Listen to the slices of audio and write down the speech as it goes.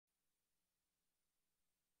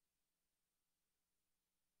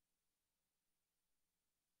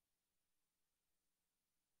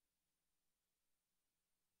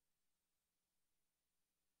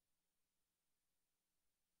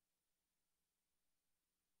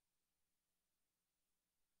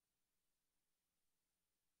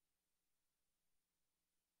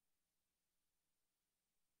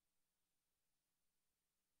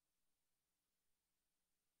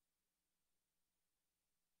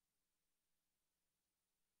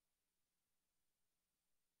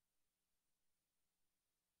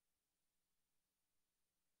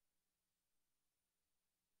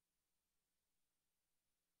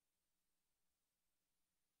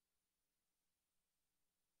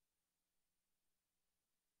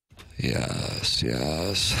Yes,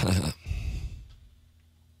 yes.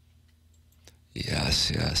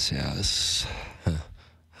 yes.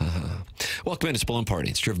 Welcome in. It's Balloon Party.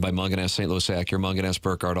 It's driven by Munganess, St. Louis Acura, Munganess,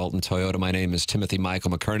 Burkhardt, Alton, Toyota. My name is Timothy Michael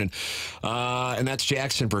McKernan, and that's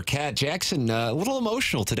Jackson Burkett. Jackson, a little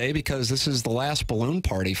emotional today because this is the last Balloon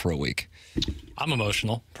Party for a week. I'm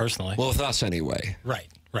emotional, personally. Well, with us anyway. Right.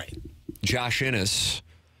 Josh Innes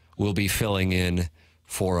will be filling in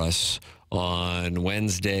for us on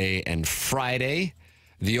Wednesday and Friday.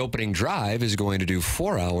 The opening drive is going to do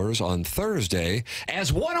 4 hours on Thursday,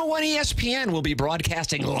 as 101 ESPN will be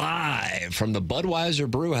broadcasting live from the Budweiser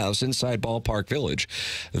Brewhouse inside Ballpark Village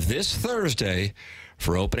this Thursday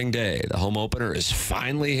for opening day. The home opener is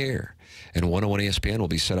finally here, and 101 ESPN will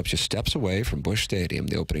be set up just steps away from Busch Stadium.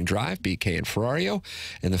 The opening drive, BK and Ferrario,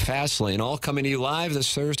 and the Fast Lane, all coming to you live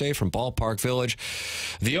this Thursday from Ballpark Village.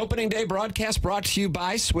 The opening day broadcast brought to you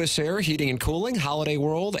by Swiss Air Heating and Cooling, Holiday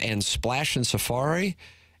World, and Splash and Safari,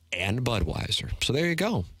 and Budweiser. So there you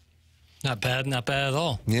go. Not bad at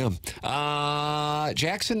all. Yeah.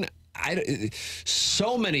 Jackson,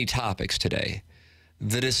 so many topics today.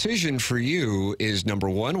 The decision for you is, number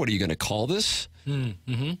one, what are you going to call this?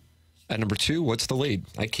 And number two, what's the lead?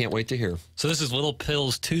 I can't wait to hear. So this is Little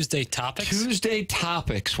Pill's Tuesday Topics? Tuesday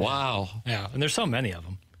Topics. Wow. Yeah, and there's so many of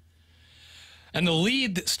them. And the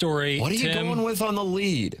lead story, what are you going with on the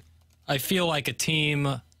lead? I feel like a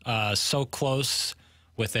team so close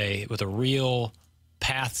with a real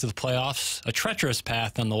path to the playoffs, a treacherous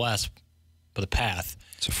path nonetheless, but a path.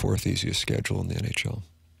 It's the fourth easiest schedule in the NHL.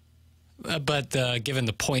 But given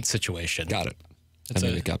the point situation. Got it.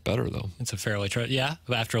 It got better, though. It's a fairly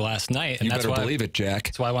after last night. And you better believe it, Jack.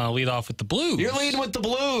 That's why I want to lead off with the Blues. You're leading with the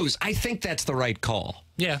Blues. I think that's the right call.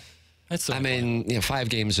 Yeah. I mean, 5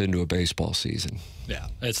 games into a baseball season. Yeah,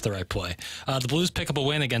 it's the right play. The Blues pick up a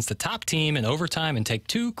win against the top team in overtime and take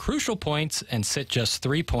 2 crucial points and sit just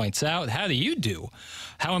 3 points out. How do you do?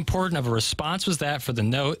 How important of a response was that for the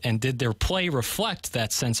note, and did their play reflect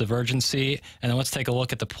that sense of urgency? And then let's take a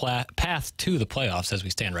look at the path to the playoffs as we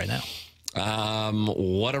stand right now.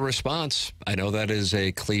 What a response. I know that is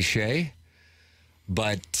a cliche,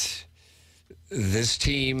 but this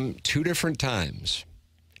team, 2 different times,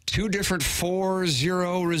 2 different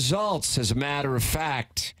 4-0 results, as a matter of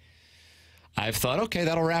fact. I've thought, okay,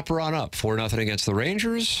 that'll wrap her on up. 4-0 against the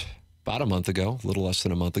Rangers about a month ago, a little less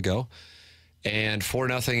than a month ago, and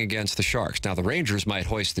 4-0 against the Sharks. Now, the Rangers might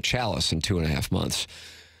hoist the chalice in 2.5 months.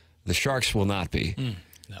 The Sharks will not be.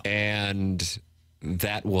 No. And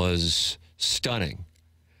that was stunning.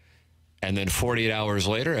 And then 48 hours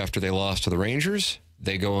later, after they lost to the Rangers,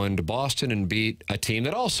 they go into Boston and beat a team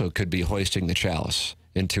that also could be hoisting the chalice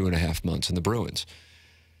in 2.5 months, in the Bruins.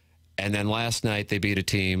 And then last night, they beat a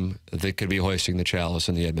team that could be hoisting the chalice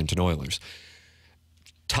in the Edmonton Oilers.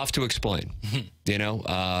 Tough to explain. You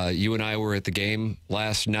know, you and I were at the game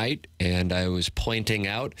last night, and I was pointing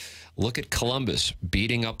out, look at Columbus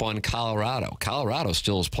beating up on Colorado. Colorado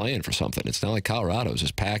still is playing for something. It's not like Colorado's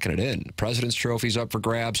just packing it in. President's Trophy's up for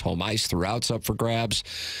grabs. Home ice throughout's up for grabs.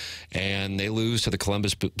 And they lose to the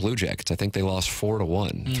Columbus Blue Jackets. I think they lost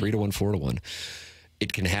 4-1, 3-1, 4-1.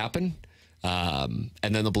 It can happen. And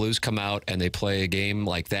then the Blues come out and they play a game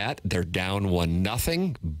like that. They're down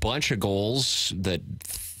 1-0. Bunch of goals that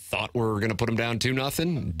thought were going to put them down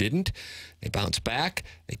 2-0. Didn't. They bounce back.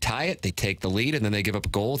 They tie it. They take the lead, and then they give up a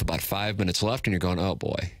goal with about 5 minutes left, and you're going, oh,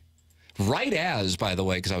 boy. Right as, by the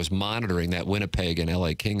way, because I was monitoring that Winnipeg and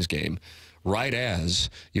L.A. Kings game, right as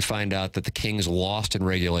you find out that the Kings lost in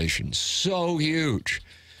regulation. So huge.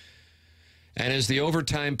 And as the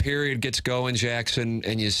overtime period gets going, Jackson,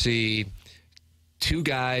 and you see 2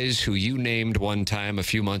 guys who you named one time a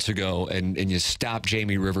few months ago, and you stop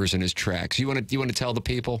Jamie Rivers in his tracks. You want to tell the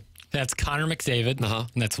people? That's Connor McDavid,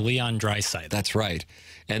 and that's Leon Draisaitl. That's right.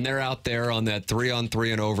 And they're out there on that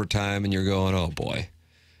 3-on-3 in overtime, and you're going, oh, boy.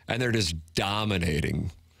 And they're just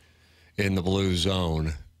dominating in the blue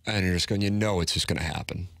zone. And you're just going, you know it's just going to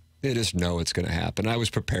happen. You just know it's going to happen. I was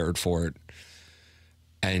prepared for it.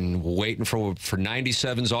 And waiting for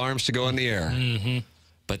 97's arms to go in the air.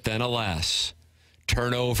 But then, alas,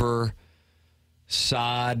 turnover,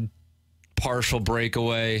 sod, partial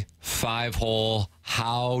breakaway, 5-hole.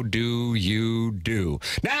 How do you do?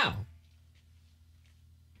 Now,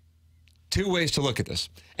 2 ways to look at this.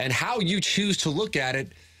 And how you choose to look at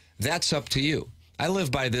it, that's up to you. I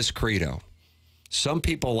live by this credo. Some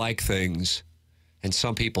people like things, and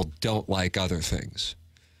some people don't like other things.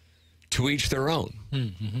 To each their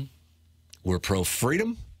own. We're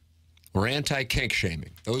pro-freedom. We're anti-kink shaming.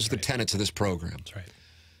 Those are the tenets of this program. That's right.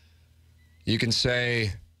 You can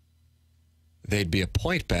say they'd be a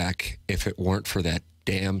point back if it weren't for that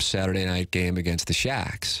damn Saturday night game against the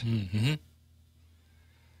Sharks. Mm-hmm.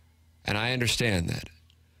 And I understand that.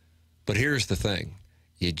 But here's the thing.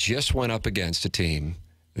 You just went up against a team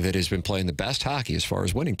that has been playing the best hockey as far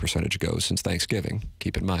as winning percentage goes since Thanksgiving.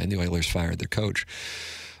 Keep in mind, the Oilers fired their coach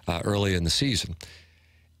early in the season.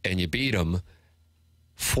 And you beat them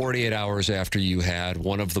 48 hours after you had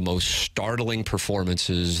one of the most startling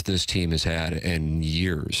performances this team has had in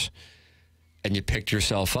years. And you picked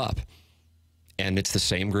yourself up. And it's the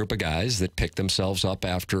same group of guys that picked themselves up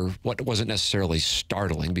after what wasn't necessarily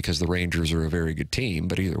startling because the Rangers are a very good team,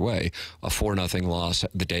 but either way, a 4-0 loss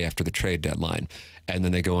the day after the trade deadline. And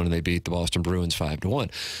then they go in and they beat the Boston Bruins 5-1.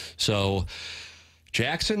 So,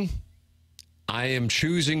 Jackson, I am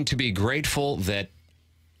choosing to be grateful that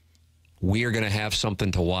we are going to have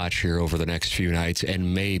something to watch here over the next few nights,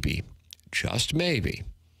 and maybe, just maybe,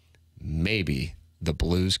 the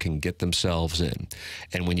Blues can get themselves in.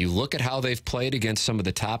 And when you look at how they've played against some of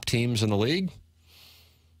the top teams in the league,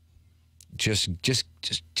 just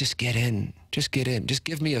get in. Just get in. Just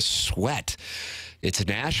give me a sweat. It's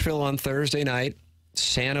Nashville on Thursday night.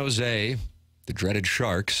 San Jose, the dreaded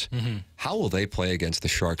Sharks. Mm-hmm. How will they play against the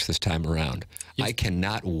Sharks this time around? I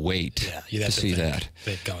cannot wait to see that.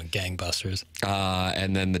 They're going gangbusters.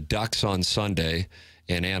 And then the Ducks on Sunday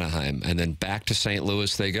in Anaheim, and then back to St.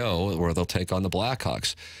 Louis they go, where they'll take on the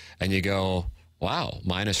Blackhawks. And you go, wow,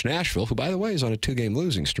 minus Nashville, who, by the way, is on a 2-game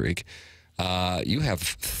losing streak. You have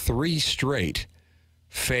 3 straight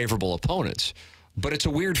favorable opponents. But it's a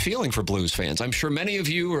weird feeling for Blues fans. I'm sure many of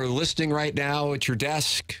you are listening right now at your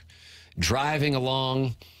desk, driving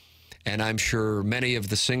along, and I'm sure many of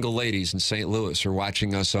the single ladies in St. Louis are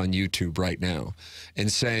watching us on YouTube right now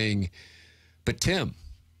and saying, but Tim,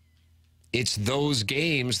 it's those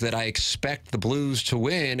games that I expect the Blues to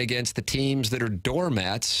win against the teams that are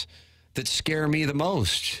doormats that scare me the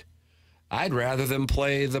most. I'd rather them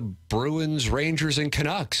play the Bruins, Rangers, and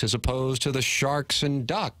Canucks as opposed to the Sharks and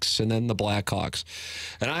Ducks and then the Blackhawks.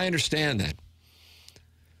 And I understand that.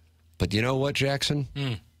 But you know what, Jackson?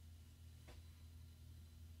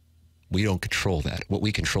 We don't control that. What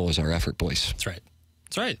we control is our effort, boys. That's right.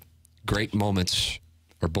 That's right. Great moments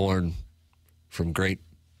are born from great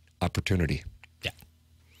opportunity. Yeah.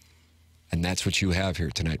 And that's what you have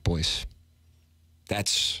here tonight, boys.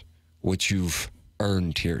 That's what you've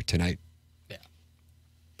earned here tonight. Yeah.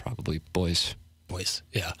 Probably, boys. Boys,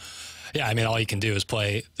 yeah. Yeah, I mean, all you can do is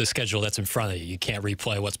play the schedule that's in front of you. You can't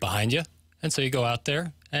replay what's behind you. And so you go out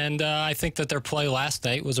there. And I think that their play last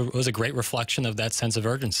night was a great reflection of that sense of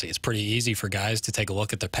urgency. It's pretty easy for guys to take a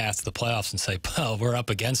look at the path to the playoffs and say, well, we're up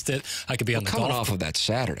against it. I could be on the coming golf off of that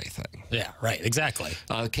Saturday thing. Yeah, right, exactly.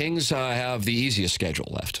 The Kings have the easiest schedule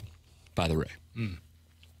left, by the way.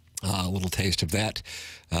 A little taste of that.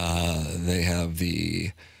 They have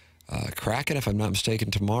the Kraken, if I'm not mistaken,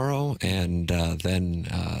 tomorrow, and then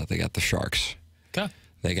they got the Sharks. Okay.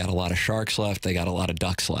 They got a lot of Sharks left. They got a lot of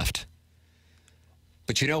Ducks left.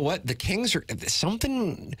 But you know what? The Kings are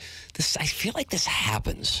something. I feel like this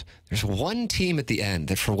happens. There's one team at the end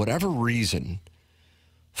that, for whatever reason,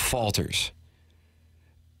 falters.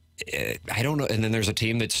 I don't know. And then there's a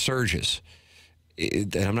team that surges.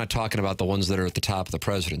 And I'm not talking about the ones that are at the top of the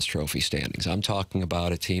President's Trophy standings. I'm talking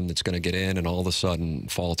about a team that's going to get in and all of a sudden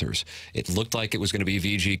falters. It looked like it was going to be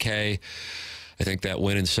VGK. I think that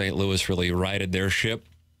win in St. Louis really righted their ship.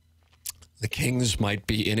 The Kings might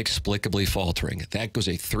be inexplicably faltering. That was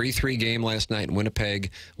a 3-3 game last night in Winnipeg.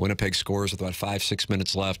 Winnipeg scores with about 5-6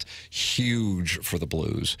 minutes left. Huge for the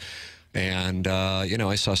Blues. And, you know,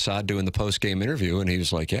 I saw Saad doing the post-game interview, and he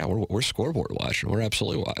was like, yeah, we're scoreboard watching. We're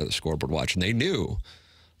absolutely scoreboard watching. They knew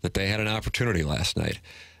that they had an opportunity last night,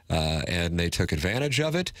 and they took advantage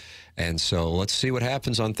of it. And so let's see what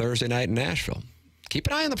happens on Thursday night in Nashville. Keep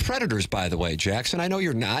an eye on the Predators, by the way, Jackson. I know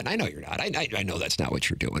you're not. I know you're not. I know that's not what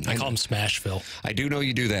you're doing. I call them Smashville. I do know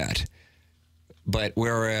you do that. But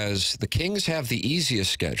whereas the Kings have the easiest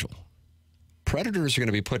schedule, Predators are going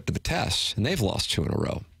to be put to the test, and they've lost 2 in a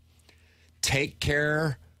row. Take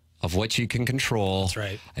care of what you can control. That's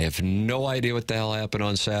right. I have no idea what the hell happened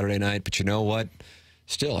on Saturday night, but you know what?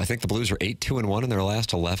 Still, I think the Blues are 8-2-1 in their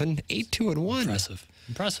last 11. 8-2-1. Impressive.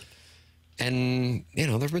 Impressive. And, you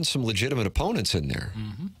know, there have been some legitimate opponents in there.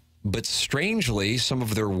 But strangely, some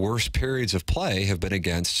of their worst periods of play have been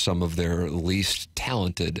against some of their least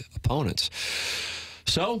talented opponents.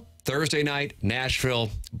 So, Thursday night, Nashville,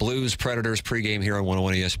 Blues, Predators, pregame here on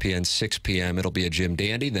 101 ESPN, 6 p.m. It'll be a Jim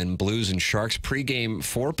Dandy. Then Blues and Sharks, pregame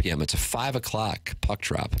 4 p.m. It's a 5 o'clock puck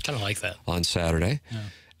drop. Kind of like that. On Saturday. Yeah.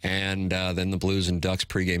 And then the Blues and Ducks,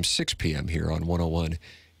 pregame 6 p.m. here on 101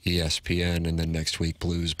 ESPN, and then next week,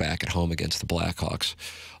 Blues back at home against the Blackhawks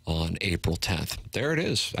on April 10th. There it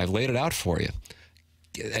is. I've laid it out for you.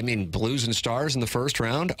 I mean, Blues and Stars in the first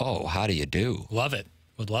round. Oh, how do you do? Love it.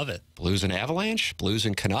 Would love it. Blues and Avalanche, Blues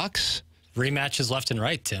and Canucks. Rematches left and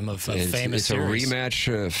right, Tim, of famous It's series. a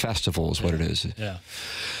rematch festival is what it is. Yeah.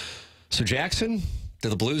 So, Jackson, do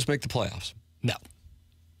the Blues make the playoffs? No.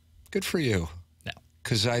 Good for you. No.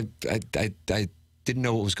 Because I didn't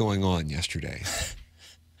know what was going on yesterday.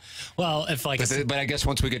 Well, if like, but I guess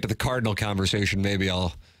once we get to the Cardinal conversation, maybe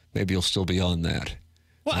you'll still be on that.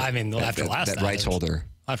 well, I mean, after last that night, rights holder.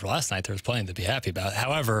 After last night, there was plenty to be happy about.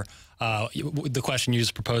 However, the question you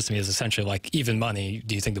just proposed to me is essentially like, even money,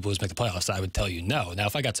 do you think the Blues make the playoffs? I would tell you no. Now,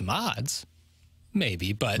 if I got some odds,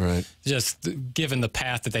 maybe, but Right. just given the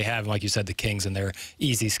path that they have, and like you said, the Kings and their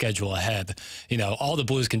easy schedule ahead, all the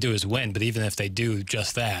Blues can do is win. But even if they do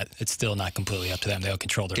just that, it's still not completely up to them. They'll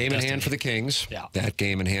control their Game in destiny. hand for the Kings. Yeah. That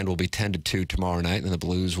game in hand will be 10-2 tomorrow night, and the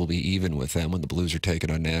Blues will be even with them when the Blues are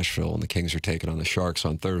taking on Nashville and the Kings are taking on the Sharks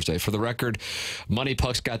on Thursday. For the record, Money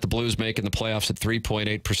Puck's got the Blues making the playoffs at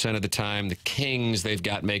 3.8% of the time. The Kings, they've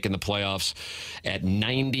got making the playoffs at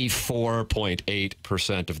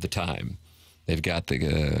 94.8% of the time. They've got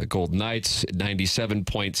the Golden Knights at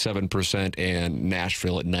 97.7% and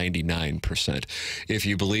Nashville at 99%. If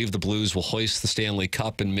you believe the Blues will hoist the Stanley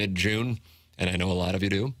Cup in mid-June, and I know a lot of you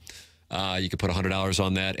do, you could put $100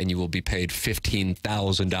 on that, and you will be paid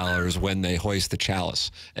 $15,000 when they hoist the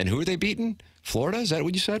chalice. And who are they beating? Florida? Is that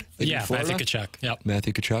what you said? Yeah, Matthew Tkachuk. Yep.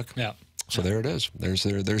 Matthew Tkachuk? Yeah. So there it is. There's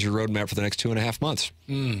your roadmap for the next 2.5 months.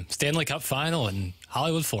 Stanley Cup final in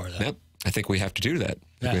Hollywood, Florida. Yep. I think we have to do that.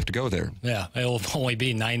 We have to go there. Yeah, it'll only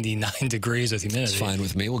be 99 degrees with humidity. It's fine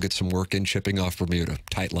with me. We'll get some work in shipping off Bermuda.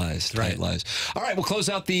 Tight lies. Tight lies. All right, we'll close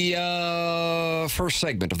out the first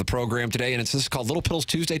segment of the program today, and this is called Little Pills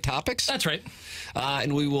Tuesday Topics. That's right.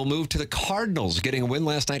 And we will move to the Cardinals getting a win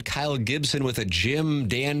last night. Kyle Gibson with a Jim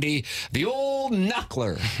Dandy. The old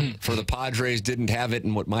knuckler for the Padres didn't have it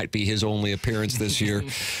in what might be his only appearance this year.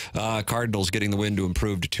 Cardinals getting the win to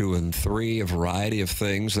improve to 2-3. A variety of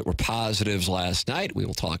things that were positives last night. We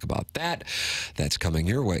will talk about that. That's coming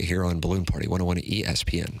your way here on Balloon Party 101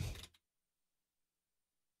 ESPN.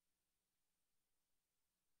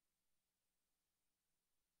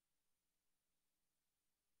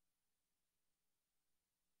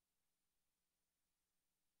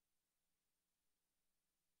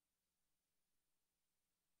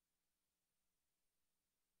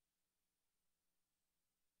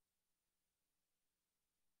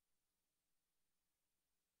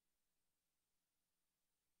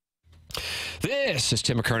 This is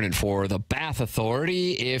Tim McKernan for the Bath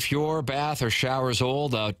Authority. If your bath or shower is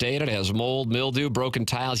old, outdated, has mold, mildew, broken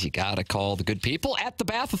tiles, you got to call the good people at the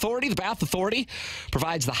Bath Authority. The Bath Authority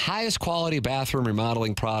provides the highest quality bathroom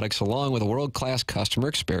remodeling products along with a world-class customer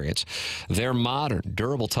experience. Their modern,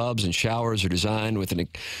 durable tubs and showers are designed with an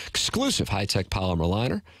exclusive high-tech polymer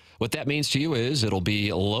liner. What that means to you is it'll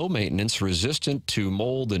be low maintenance, resistant to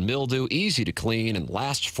mold and mildew, easy to clean, and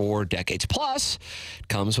last for decades. Plus, it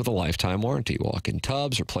comes with a lifetime warranty. Walk-in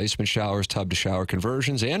tubs, replacement showers, tub-to-shower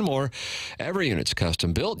conversions, and more. Every unit's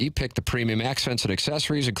custom built. You pick the premium accents and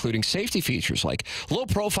accessories, including safety features like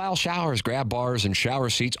low-profile showers, grab bars, and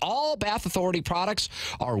shower seats. All Bath Authority products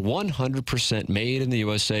are 100% made in the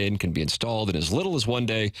USA and can be installed in as little as one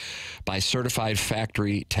day by certified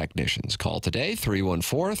factory technicians. Call today,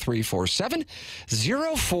 314-347-0410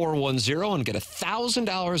 and get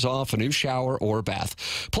 $1,000 off a new shower or bath.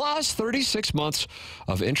 Plus 36 months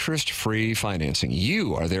of interest-free financing.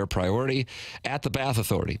 You are their priority at the Bath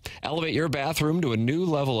Authority. Elevate your bathroom to a new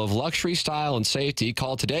level of luxury, style, and safety.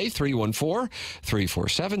 Call today,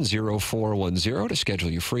 314-347-0410 to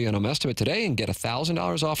schedule your free on-home estimate today and get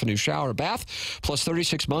 $1,000 off a new shower or bath, plus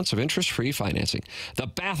 36 months of interest-free financing.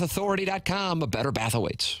 TheBathAuthority.com. A better bath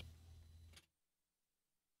awaits.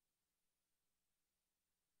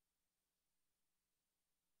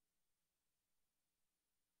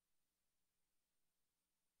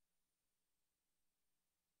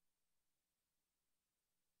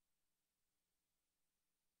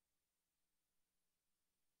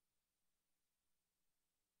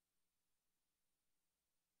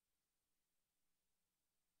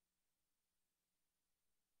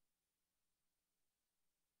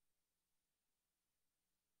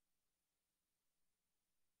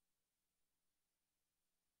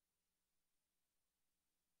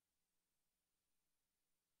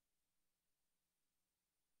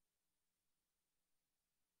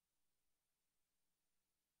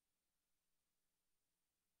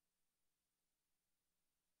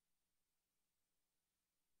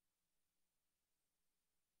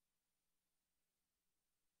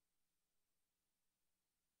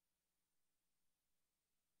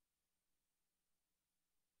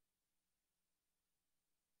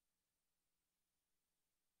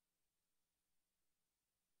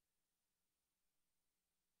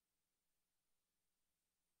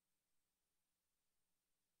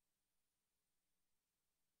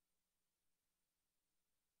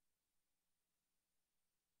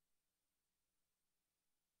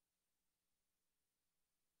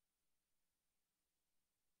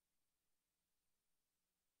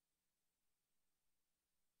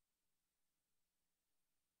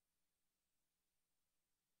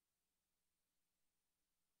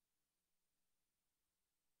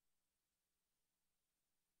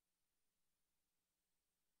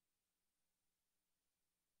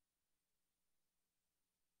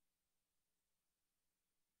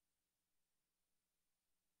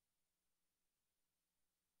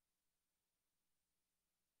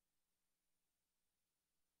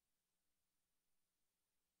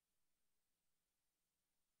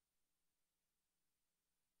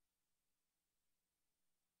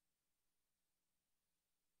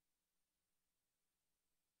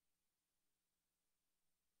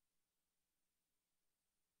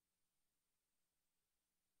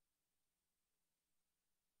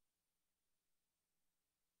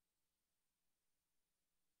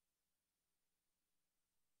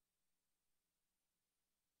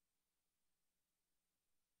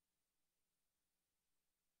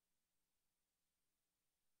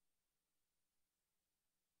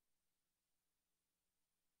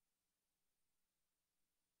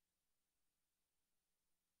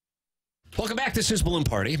 Welcome back. This is Balloon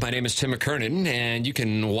Party. My name is Tim McKernan, and you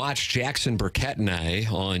can watch Jackson Burkett and I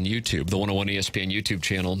on YouTube, the 101 ESPN YouTube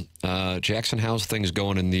channel. Jackson, how's things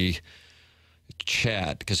going in the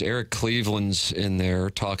chat? Because Eric Cleveland's in there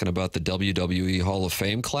talking about the WWE Hall of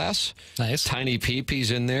Fame class. Nice. Tiny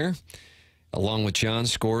Peepy's in there, along with John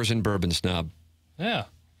Scores and Bourbon Snob. Yeah,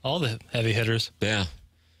 all the heavy hitters. Yeah,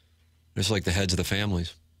 just like the heads of the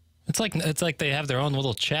families. It's like they have their own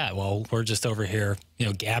little chat while we're just over here,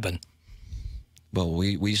 gabbing. Well,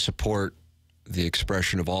 we support the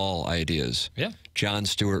expression of all ideas. Yeah. John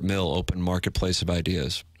Stuart Mill, open marketplace of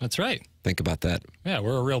ideas. That's right. Think about that. Yeah,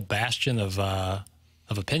 we're a real bastion of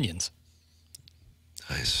opinions.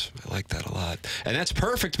 Nice. I like that a lot. And that's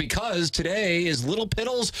perfect because today is Little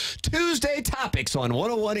Piddle's Tuesday Topics on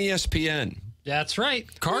 101 ESPN. That's right.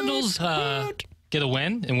 Cardinals get a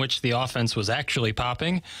win in which the offense was actually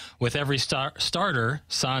popping, with every starter,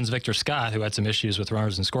 sans Victor Scott, who had some issues with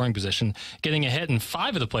runners in scoring position, getting a hit, and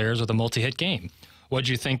 5 of the players with a multi-hit game. What did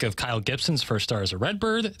you think of Kyle Gibson's first start as a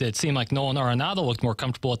Redbird? Did it seem like Nolan Arenado looked more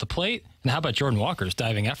comfortable at the plate? And how about Jordan Walker's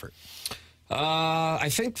diving effort? I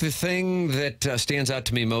think the thing that stands out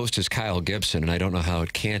to me most is Kyle Gibson, and I don't know how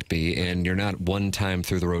it can't be. And you're not one time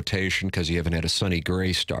through the rotation because you haven't had a Sonny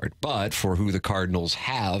Gray start. But for who the Cardinals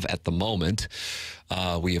have at the moment,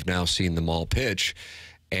 we have now seen them all pitch.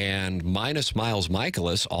 And minus Miles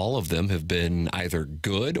Michaelis, all of them have been either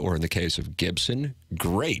good or, in the case of Gibson,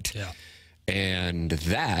 great. Yeah. And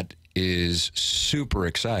that is super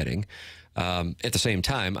exciting. At the same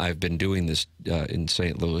time, I've been doing this in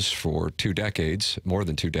St. Louis for 2 decades, more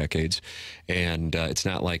than 2 decades, and it's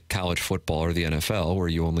not like college football or the NFL where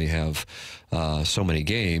you only have so many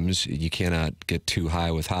games. You cannot get too high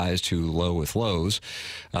with highs, too low with lows.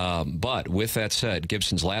 But with that said,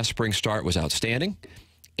 Gibson's last spring start was outstanding,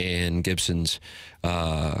 and Gibson's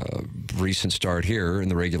recent start here in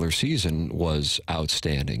the regular season was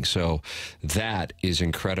outstanding. So that is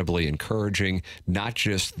incredibly encouraging. Not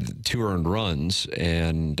just 2 earned runs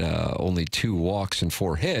and only 2 walks and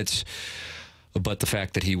 4 hits, but the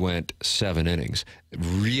fact that he went 7 innings.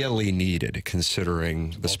 Really needed,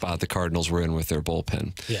 considering the spot the Cardinals were in with their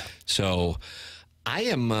bullpen. Yeah. So I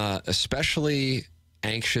am especially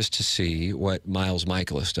anxious to see what Miles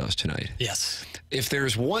Michaelis does tonight. Yes. If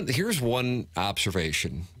there's one, here's one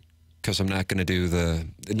observation, because I'm not going to do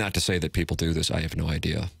not to say that people do this, I have no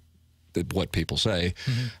idea what people say.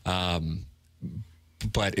 Mm-hmm.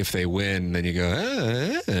 But if they win, then you go,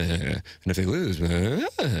 and if they lose,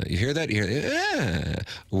 you hear that? You hear,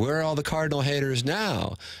 where are all the Cardinal haters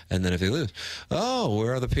now? And then if they lose,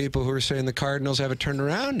 where are the people who are saying the Cardinals have it turned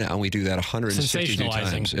around now? And we do that 162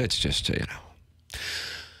 times. It's just,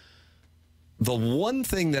 The one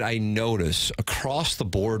thing that I notice across the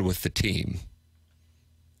board with the team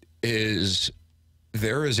is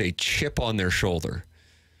there is a chip on their shoulder.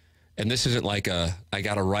 And this isn't like I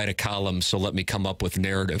got to write a column, so let me come up with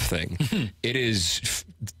narrative thing. It is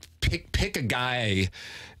pick a guy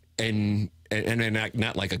and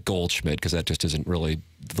not like a Goldschmidt, because that just isn't really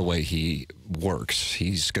the way he works.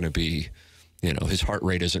 He's going to be, his heart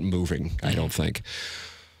rate isn't moving, I don't think.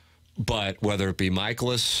 But whether it be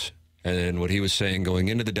Michaelis and what he was saying going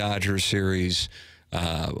into the Dodgers series,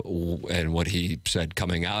 and what he said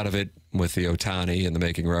coming out of it with the Ohtani and the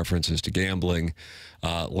making references to gambling,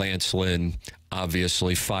 Lance Lynn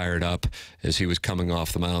obviously fired up as he was coming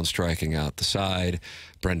off the mound, striking out the side.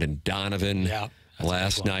 Brendan Donovan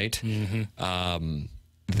last night. Mm-hmm.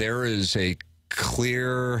 There is a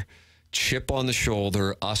clear chip on the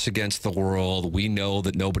shoulder, us against the world. We know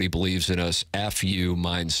that nobody believes in us. F you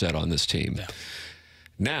mindset on this team. Yeah.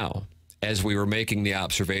 Now, as we were making the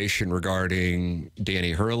observation regarding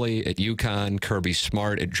Danny Hurley at UConn, Kirby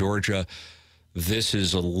Smart at Georgia, this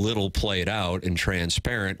is a little played out and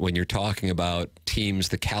transparent when you're talking about teams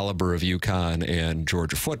the caliber of UConn and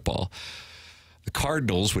Georgia football. The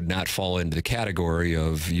Cardinals would not fall into the category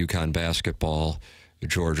of UConn basketball,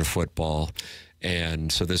 Georgia football.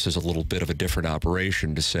 And so this is a little bit of a different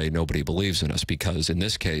operation to say nobody believes in us, because in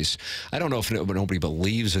this case, I don't know if nobody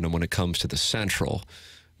believes in them when it comes to the Central,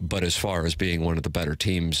 but as far as being one of the better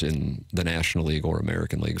teams in the National League or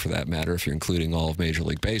American League, for that matter, if you're including all of Major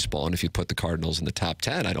League Baseball, and if you put the Cardinals in the top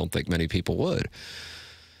 10, I don't think many people would.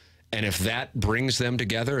 And if that brings them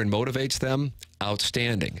together and motivates them,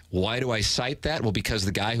 outstanding. Why do I cite that? Well, because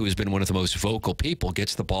the guy who has been one of the most vocal people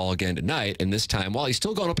gets the ball again tonight, and this time, while he's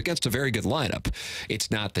still going up against a very good lineup, it's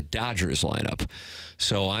not the Dodgers lineup.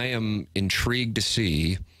 So I am intrigued to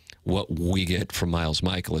see what we get from Miles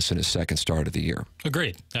Michaelis in his second start of the year.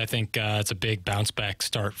 Agreed. I think it's a big bounce-back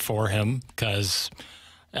start for him because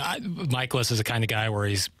Michaelis is the kind of guy where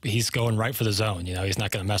he's going right for the zone. You know, he's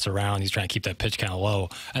not going to mess around. He's trying to keep that pitch count low.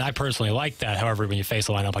 And I personally like that. However, when you face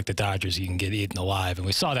a lineup like the Dodgers, you can get eaten alive. And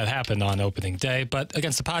we saw that happen on opening day. But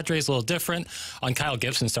against the Padres, a little different. On Kyle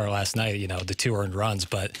Gibson's start last night, you know, the 2 earned runs.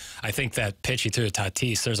 But I think that pitch he threw to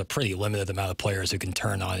Tatis, there's a pretty limited amount of players who can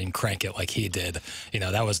turn on and crank it like he did. You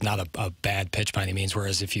know, that was not a bad pitch by any means.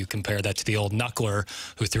 Whereas if you compare that to the old knuckler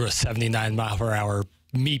who threw a 79-mile-per-hour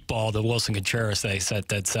meatball to Wilson Contreras they set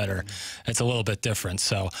dead center. It's a little bit different.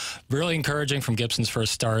 So really encouraging from Gibson's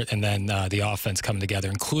first start, and then the offense coming together,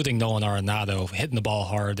 including Nolan Arenado hitting the ball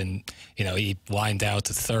hard, and you know he lined out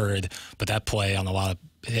to third, but that play on a lot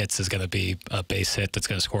of hits is going to be a base hit that's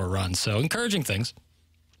going to score a run. So encouraging things.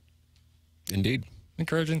 Indeed.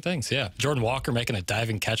 Encouraging things, yeah. Jordan Walker making a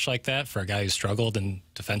diving catch like that for a guy who struggled and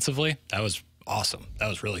defensively, that was awesome. That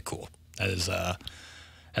was really cool.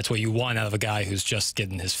 That's what you want out of a guy who's just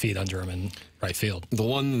getting his feet under him in right field. The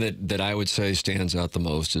one that I would say stands out the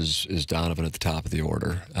most is Donovan at the top of the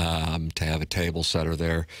order. To have a table setter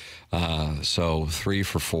there. So 3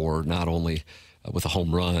 for 4, not only with a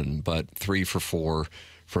home run, but 3 for 4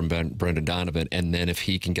 from Brendan Donovan. And then if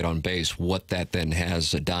he can get on base, what that then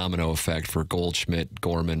has a domino effect for Goldschmidt,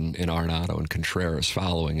 Gorman, and Arenado and Contreras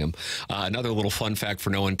following him. Another little fun fact for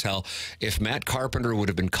no one tell, if Matt Carpenter would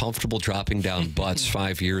have been comfortable dropping down butts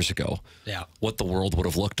 5 years ago, what the world would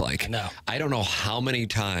have looked like. I don't know how many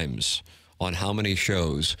times on how many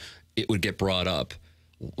shows it would get brought up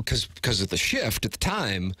because of the shift at the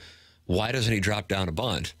time. Why doesn't he drop down a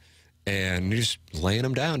bunt? And you're just laying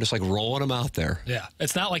them down, just like rolling them out there. Yeah.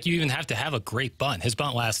 It's not like you even have to have a great bunt. His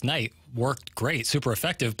bunt last night worked great, super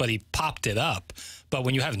effective, but he popped it up. But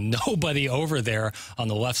when you have nobody over there on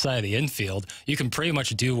the left side of the infield, you can pretty much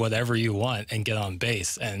do whatever you want and get on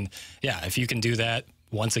base. And, yeah, if you can do that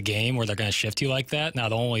once a game where they're going to shift you like that,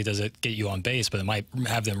 not only does it get you on base, but it might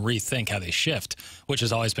have them rethink how they shift, which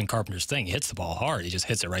has always been Carpenter's thing. He hits the ball hard. He just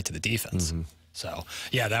hits it right to the defense. Mm-hmm. So,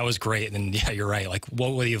 yeah, that was great. And, yeah, you're right. Like,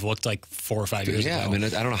 what would he have looked like 4 or 5 years ago? Yeah, I mean,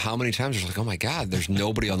 I don't know how many times there's like, oh, my God, there's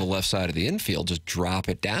nobody on the left side of the infield. Just drop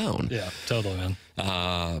it down. Yeah, totally,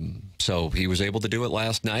 man. So he was able to do it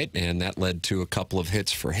last night, and that led to a couple of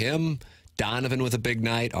hits for him. Donovan with a big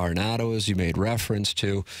night. Arenado, as you made reference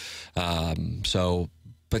to.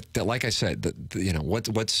 But like I said, you know,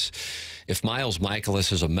 what's if Miles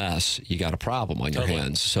Michaelis is a mess, you got a problem on your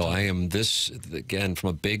hands. So I am this, again,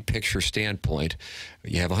 from a big picture standpoint,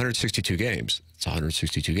 you have 162 games. It's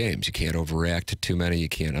 162 games. You can't overreact to too many. You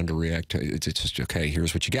can't underreact to it's just, okay,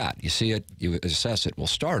 here's what you got. You see it, you assess it. Well,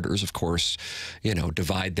 starters, of course, you know,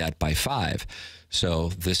 divide that by 5. So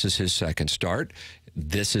this is his second start.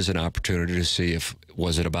 This is an opportunity to see if,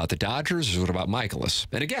 was it about the Dodgers or was it about Michaelis?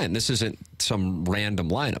 And again, this isn't some random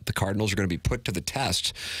lineup. The Cardinals are going to be put to the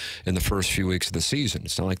test in the first few weeks of the season.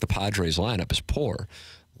 It's not like the Padres lineup is poor.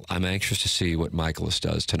 I'm anxious to see what Michaelis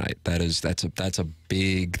does tonight. That's a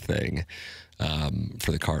big thing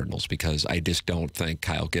for the Cardinals, because I just don't think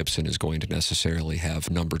Kyle Gibson is going to necessarily have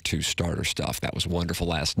number 2 starter stuff. That was wonderful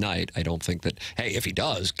last night. I don't think that, hey, if he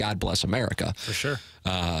does, God bless America. For sure.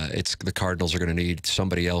 The Cardinals are going to need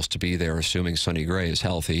somebody else to be there, assuming Sonny Gray is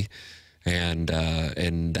healthy. And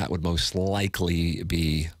that would most likely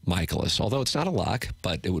be Michaelis. Although it's not a lock,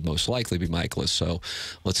 but it would most likely be Michaelis. So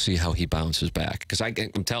let's see how he bounces back. Because I'm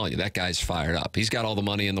telling you, that guy's fired up. He's got all the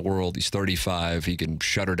money in the world. He's 35. He can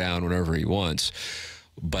shut her down whenever he wants.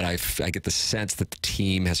 But I get the sense that the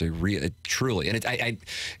team has a truly, and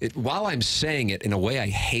while I'm saying it, in a way I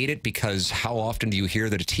hate it, because how often do you hear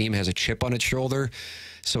that a team has a chip on its shoulder?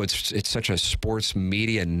 So it's such a sports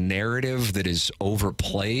media narrative that is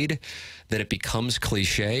overplayed that it becomes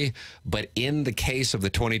cliche. But in the case of the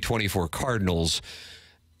 2024 Cardinals,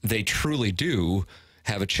 they truly do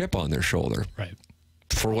have a chip on their shoulder. Right.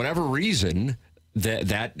 For whatever reason,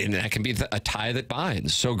 that can be a tie that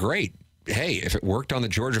binds. So great. Hey, if it worked on the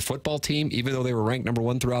Georgia football team, even though they were ranked number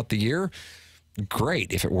 1 throughout the year,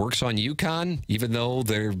 great. If it works on UConn, even though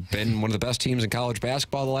they've been one of the best teams in college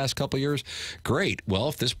basketball the last couple of years, great. Well,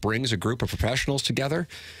 if this brings a group of professionals together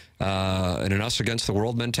in an us against the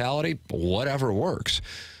world mentality, whatever works.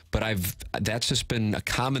 But that's just been a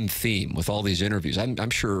common theme with all these interviews.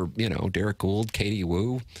 I'm sure, you know, Derek Gould, Katie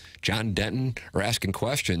Wu, John Denton are asking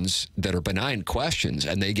questions that are benign questions,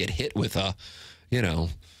 and they get hit with a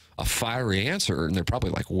fiery answer, and they're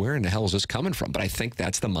probably like, where in the hell is this coming from? But I think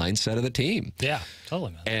that's the mindset of the team. Yeah,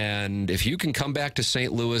 totally, man. And if you can come back to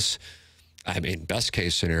St. Louis, I mean, best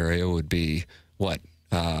case scenario would be,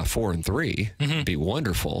 4-3, would be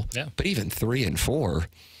wonderful. Yeah. But even 3-4,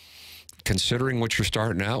 considering what you're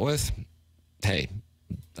starting out with, hey,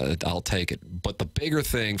 I'll take it. But the bigger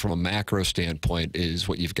thing from a macro standpoint is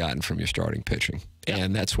what you've gotten from your starting pitching. Yep.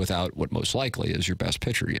 And that's without what most likely is your best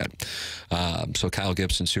pitcher yet. So Kyle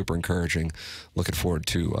Gibson, super encouraging. Looking forward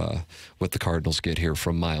to what the Cardinals get here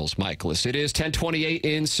from Miles Michaelis. It is 10:28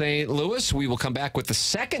 in St. Louis. We will come back with the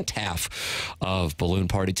second half of Balloon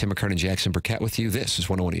Party. Tim McKernan, Jackson Burkett with you. This is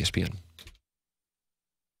 101 ESPN.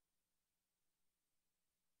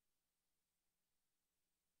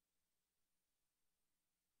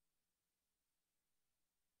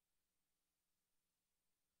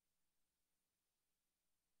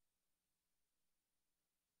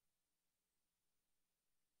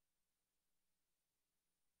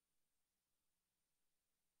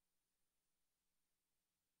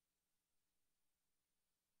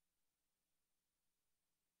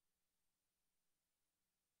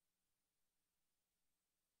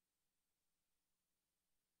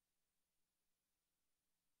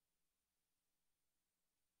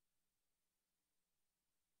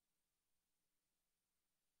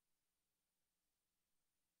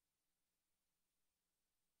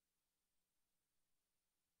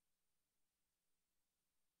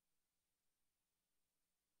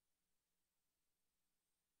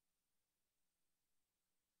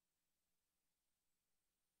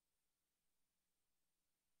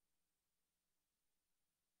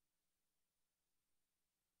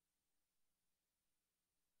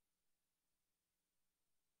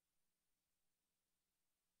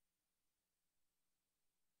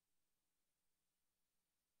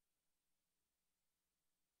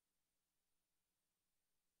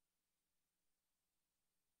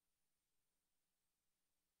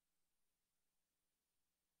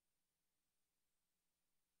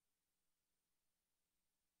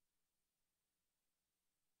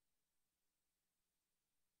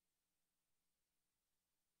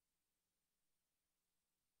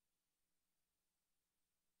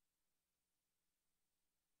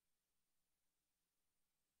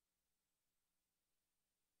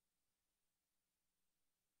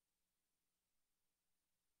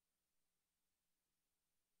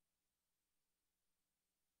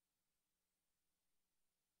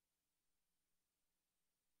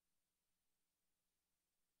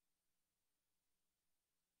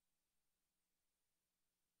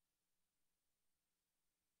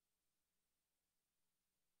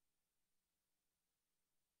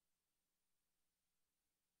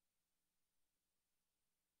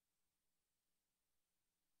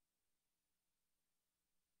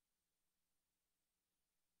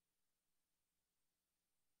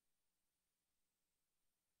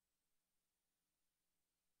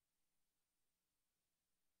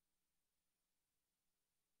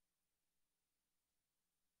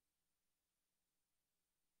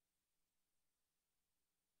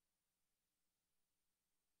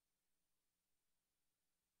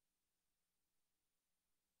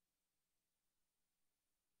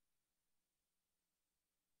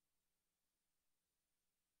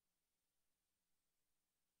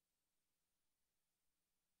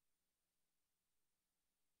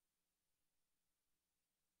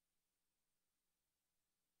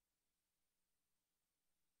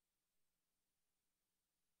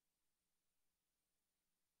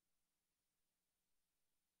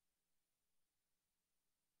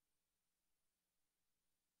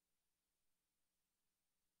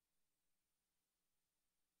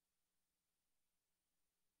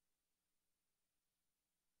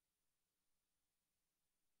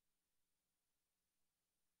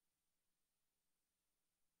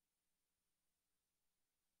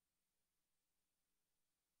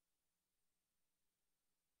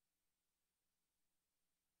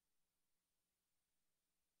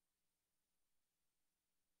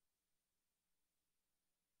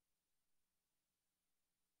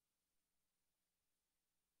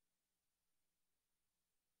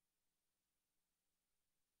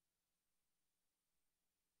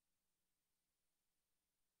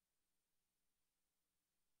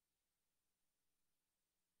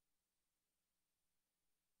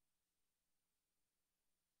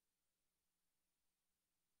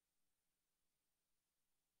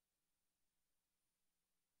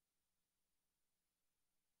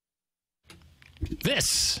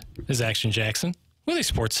 This is Action Jackson with a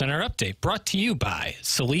Sports Center update brought to you by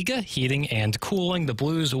Saliga Heating and Cooling. The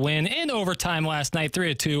Blues win in overtime last night,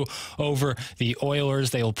 3-2 over the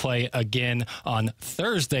Oilers. They will play again on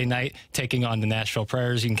Thursday night, taking on the Nashville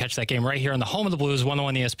Predators. You can catch that game right here on the home of the Blues,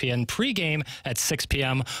 101 ESPN. Pregame at 6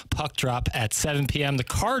 p.m., puck drop at 7 p.m. The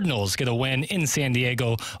Cardinals get a win in San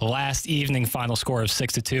Diego last evening, final score of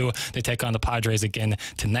 6-2. They take on the Padres again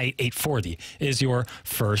tonight. 8:40 is your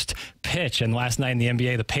first pitch. And last night in the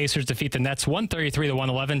NBA, the Pacers defeat the Nets 133 143 to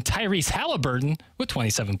 111. Tyrese Halliburton with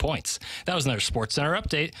 27 points. That was another SportsCenter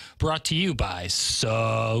update brought to you by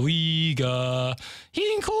Saliga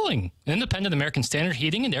Heating and Cooling, an independent American Standard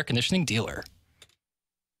heating and air conditioning dealer.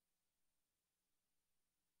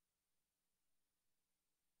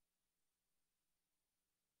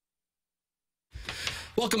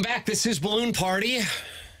 Welcome back. This is Balloon Party.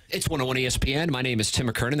 It's 101 ESPN. My name is Tim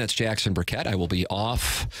McKernan. That's Jackson Burkett. I will be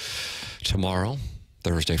off tomorrow,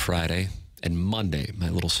 Thursday, Friday, and Monday. My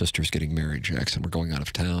little sister's getting married, Jackson. We're going out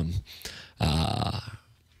of town.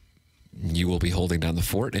 You will be holding down the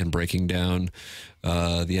fort and breaking down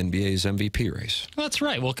the NBA's MVP race. That's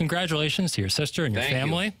right. Well, congratulations to your sister and your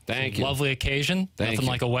family. Thank you. Lovely occasion. Nothing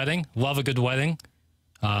like a wedding. Love a good wedding.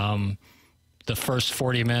 The first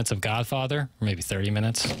 40 minutes of Godfather, or maybe 30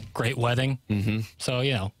 minutes. Great wedding. Mm-hmm. So,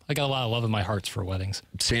 you know, I got a lot of love in my hearts for weddings.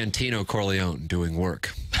 Santino Corleone doing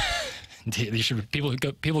work.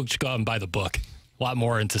 People should go out and buy the book. A lot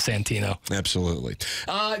more into Santino. Absolutely.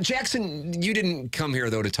 Jackson, you didn't come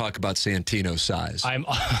here, though, to talk about Santino's size.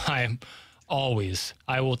 I'm always.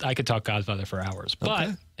 I could talk Godfather for hours. But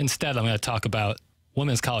Okay. instead, I'm going to talk about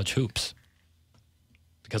women's college hoops.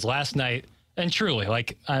 Because last night... And truly,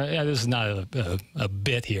 like, this is not a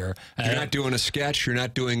bit here. You're not doing a sketch. You're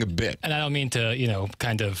not doing a bit. And I don't mean to, you know,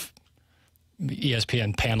 kind of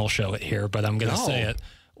ESPN panel show it here, but I'm going to say it.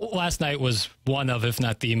 Last night was one of, if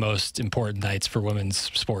not the most important nights for women's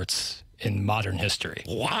sports in modern history.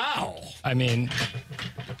 Wow. I mean,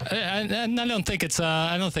 and I don't think it's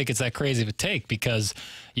that crazy of a take, because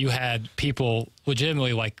you had people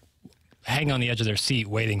legitimately like hang on the edge of their seat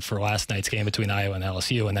waiting for last night's game between Iowa and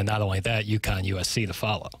LSU, and then not only that, UConn USC to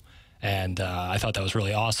follow. And I thought that was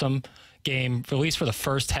really awesome game, at least for the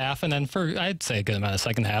first half, and then for, I'd say, a good amount of the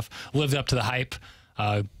second half. Lived up to the hype.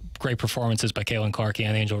 Great performances by Caitlin Clark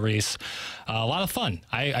and Angel Reese. A lot of fun.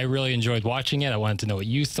 I really enjoyed watching it. I wanted to know what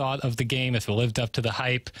you thought of the game, if it lived up to the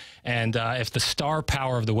hype, and if the star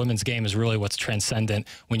power of the women's game is really what's transcendent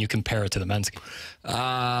when you compare it to the men's game.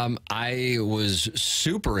 I was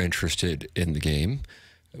super interested in the game.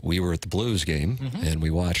 We were at the Blues game, and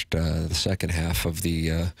we watched the second half of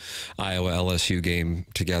the Iowa LSU game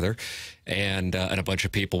together, and a bunch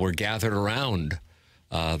of people were gathered around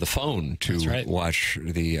the phone to watch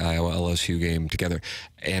the Iowa LSU game together.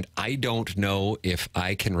 And I don't know if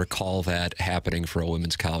I can recall that happening for a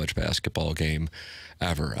women's college basketball game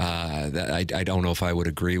ever. I don't know if I would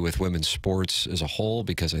agree with women's sports as a whole,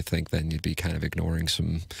 because I think then you'd be kind of ignoring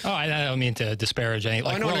some... Oh, I don't mean to disparage any...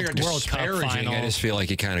 Like, I know you're disparaging. I just feel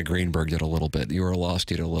like you kind of Greenberged it a little bit. You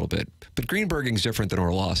Orlovsky'd it a little bit. But Greenberging's different than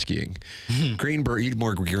Orlovskying. Greenberg, you'd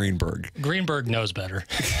more Greenberg. Greenberg knows better.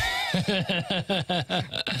 I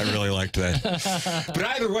really liked that. But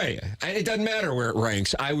either way, it doesn't matter where it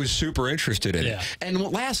ranks. I was super interested in it. And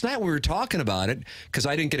last night we were talking about it, because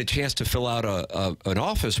I didn't get a chance to fill out an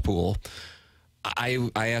office pool. I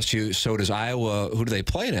asked you, so does Iowa, who do they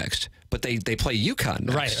play next? But they play UConn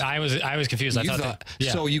next. Right. I was confused. I thought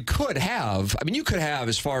so you could have,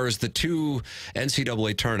 as far as the two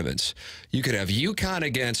NCAA tournaments, you could have UConn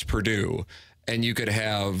against Purdue, and you could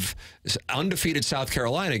have undefeated South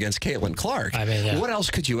Carolina against Caitlin Clark. I mean, what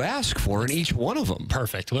else could you ask for in each one of them?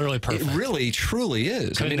 Perfect. Literally perfect. It really, truly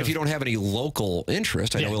is. I mean, if you don't have any local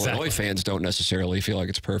interest, I know Illinois fans don't necessarily feel like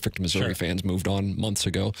it's perfect. Missouri fans moved on months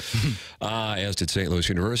ago, as did St. Louis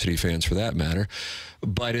University fans for that matter.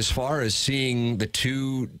 But as far as seeing the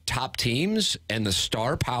two top teams and the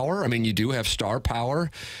star power, I mean, you do have star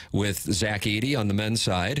power with Zach Edey on the men's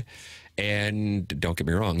side. And don't get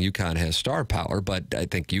me wrong, UConn has star power, but I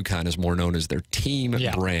think UConn is more known as their team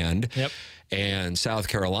brand. And South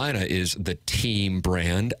Carolina is the team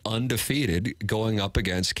brand, undefeated, going up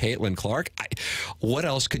against Caitlin Clark. What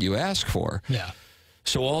else could you ask for?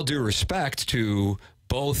 So all due respect to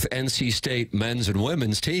both NC State men's and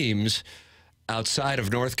women's teams, outside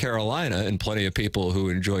of North Carolina, and plenty of people who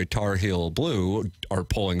enjoy Tar Heel Blue are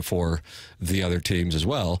pulling for the other teams as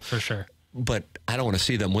well. For sure. But I don't want to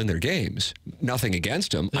see them win their games. Nothing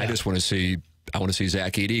against them. I just want to see... I want to see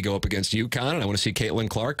Zach Edey go up against UConn, and I want to see Caitlin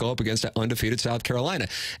Clark go up against undefeated South Carolina.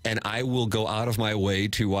 And I will go out of my way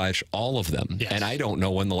to watch all of them. And I don't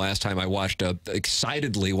know when the last time I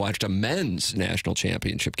excitedly watched a men's national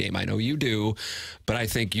championship game. I know you do, but I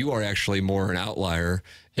think you are actually more an outlier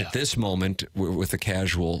at this moment with a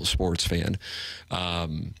casual sports fan.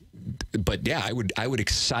 But yeah, I would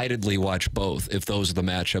excitedly watch both if those are the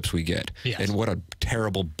matchups we get. And what a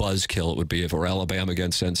terrible buzzkill it would be if it were Alabama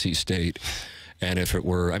against NC State. And if it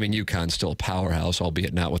were, I mean, UConn's still a powerhouse,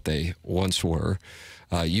 albeit not what they once were.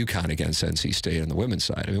 UConn against NC State on the women's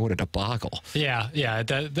side. I mean, what a debacle. Yeah.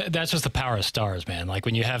 That's just the power of stars, man. Like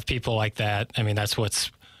when you have people like that, I mean, that's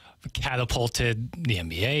what's catapulted the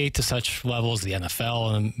NBA to such levels, the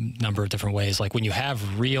NFL in a number of different ways. Like when you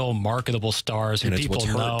have real marketable stars who people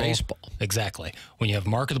know. Baseball. Exactly. When you have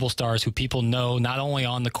marketable stars who people know not only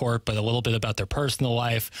on the court, but a little bit about their personal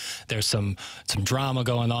life. There's some drama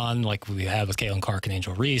going on, like we have with Caitlin Clark and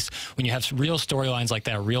Angel Reese. When you have real storylines like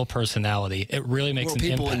that, real personality, it really makes an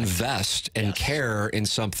impact. People invest and care in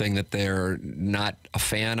something that they're not a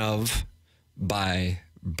fan of by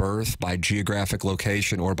birth, by geographic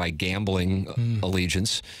location, or by gambling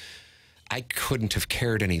allegiance. I couldn't have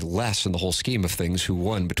cared any less in the whole scheme of things who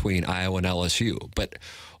won between Iowa and LSU. But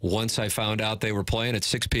once I found out they were playing at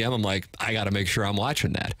 6 p.m., I'm like, I got to make sure I'm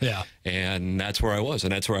watching that. Yeah. And that's where I was,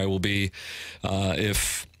 and that's where I will be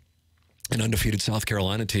if an undefeated South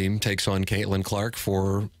Carolina team takes on Caitlin Clark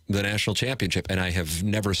for the national championship. And I have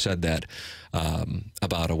never said that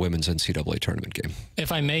about a women's NCAA tournament game.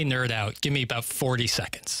 If I may nerd out, give me about 40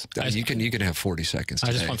 seconds. You can have 40 seconds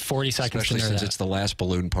today. I just want 40 seconds especially to nerd since out. It's the last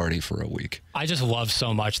balloon party for a week. I just love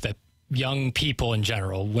so much that young people in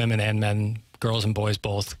general, women and men, girls and boys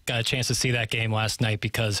both, got a chance to see that game last night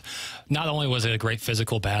because not only was it a great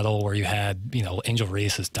physical battle where you had, Angel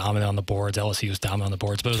Reese is dominant on the boards, LSU was dominant on the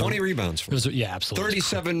boards. But it was 20 rebounds. Yeah, absolutely.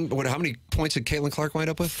 37, how many points did Caitlin Clark wind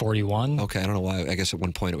up with? 41. Okay, I don't know why. I guess at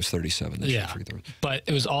one point it was 37. Yeah, but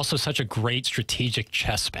it was also such a great strategic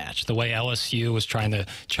chess match. The way LSU was trying to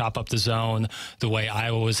chop up the zone, the way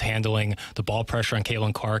Iowa was handling the ball pressure on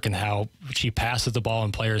Caitlin Clark and how she passes the ball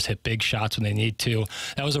and players hit big shots when they need to.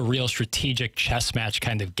 That was a real strategic chess match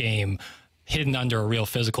kind of game hidden under a real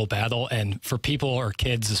physical battle. And for people or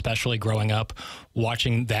kids, especially growing up,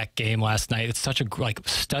 watching that game last night, it's such a,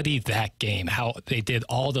 study that game, how they did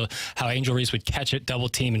how Angel Reese would catch it, double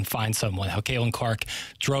team and find someone, how Caitlin Clark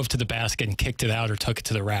drove to the basket and kicked it out or took it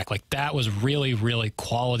to the rack. Like that was really, really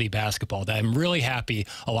quality basketball that I'm really happy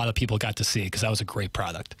a lot of people got to see because that was a great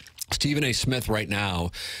product. Stephen A. Smith right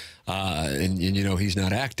now, and he's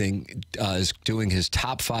not acting, is doing his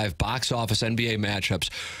top 5 box office NBA matchups.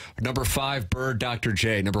 Number 5, Bird, Dr.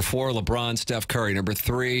 J. Number 4, LeBron, Steph Curry. Number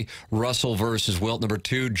 3, Russell versus Wilt. Number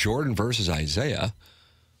 2, Jordan versus Isaiah.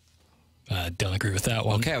 Don't agree with that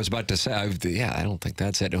one. Okay, I was about to say, I don't think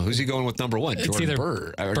that's it. Who's he going with number 1? It's Jordan either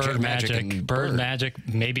Bird. Bird Magic. Bird Magic,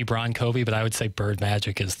 maybe Bron Kobe, but I would say Bird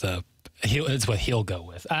Magic is it's what he'll go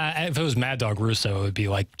with. If it was Mad Dog Russo, it would be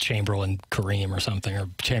like Chamberlain Kareem or something, or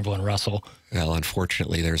Chamberlain Russell. Well,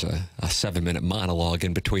 unfortunately, there's a 7-minute monologue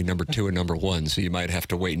in between number 2 and number 1, so you might have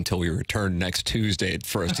to wait until we return next Tuesday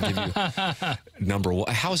for us to give you number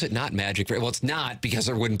 1. How is it not Magic? Well, it's not because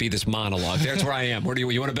there wouldn't be this monologue. There's where I am. Where do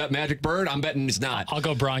you want to bet Magic Bird? I'm betting it's not. I'll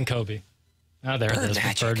go Bron Kobe. Oh, there Bird it is.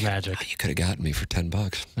 Magic. Bird Magic. Oh, you could have gotten me for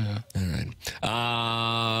 $10. Yeah. All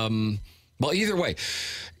right. Well, either way,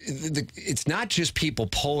 it's not just people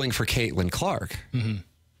polling for Caitlin Clark. Mm-hmm.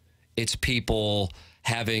 It's people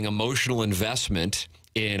having emotional investment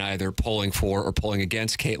in either polling for or polling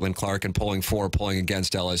against Caitlin Clark and polling for or polling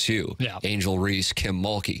against LSU. Yeah. Angel Reese, Kim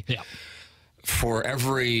Mulkey. Yeah. For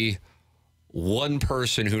every one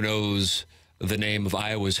person who knows the name of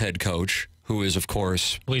Iowa's head coach, who is, of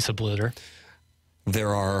course, Lisa Bluter,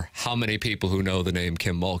 there are how many people who know the name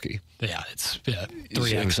Kim Mulkey? Yeah, it's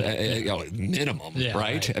 3x. Minimum, yeah,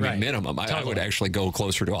 right? I mean, minimum. Totally. I would actually go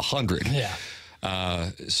closer to 100. Yeah.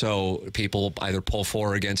 So people either pull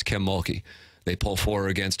for or against Kim Mulkey. They pull for or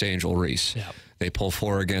against Angel Reese. Yeah. They pull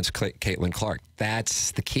for or against Caitlin Clark. That's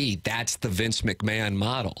the key. That's the Vince McMahon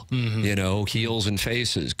model. Mm-hmm. Heels and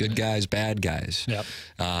faces, good guys, bad guys.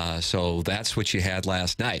 Yep. So that's what you had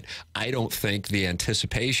last night. I don't think the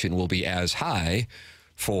anticipation will be as high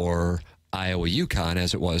for Iowa UConn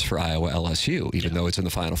as it was for Iowa LSU, even though it's in the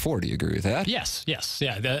Final Four. Do you agree with that? Yes. Yeah.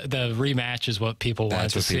 The rematch is what people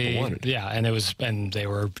wanted to see. People wanted. Yeah, and they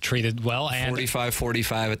were treated well. And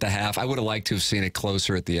 45-45 at the half. I would have liked to have seen it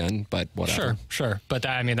closer at the end, but whatever. Sure. But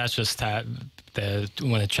I mean, that's just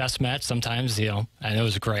when a chess match sometimes, and it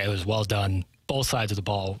was great. It was well done. Both sides of the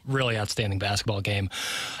ball, really outstanding basketball game.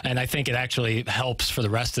 And I think it actually helps for the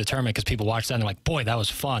rest of the tournament because people watch that and they're like, boy, that was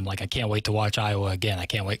fun. Like, I can't wait to watch Iowa again. I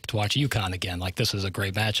can't wait to watch UConn again. Like, this is a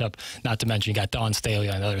great matchup. Not to mention you got Dawn Staley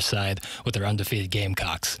on the other side with their undefeated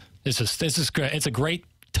Gamecocks. This is great. It's a great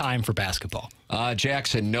time for basketball.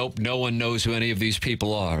 Jackson, nope, no one knows who any of these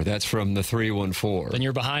people are. That's from the 314. Then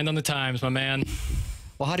you're behind on the times, my man.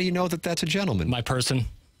 Well, how do you know that that's a gentleman? My person.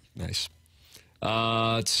 Nice.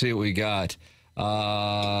 Let's see what we got.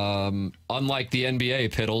 Unlike the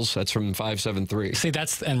NBA, Piddles, that's from 573. See,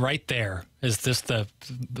 and right there is this the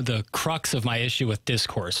crux of my issue with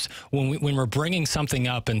discourse. When we're bringing something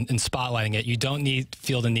up and spotlighting it, you don't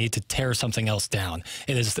feel the need to tear something else down.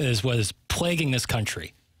 It is what is plaguing this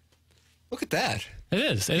country. Look at that. It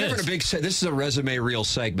is. This is a resume reel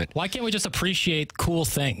segment. Why can't we just appreciate cool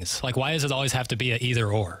things? Like, why does it always have to be a either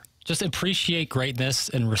or? Just appreciate greatness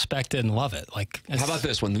and respect it and love it. Like, how about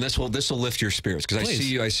this one? This will lift your spirits because I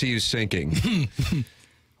see you sinking.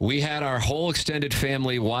 We had our whole extended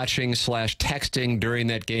family watching / texting during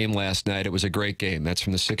that game last night. It was a great game. That's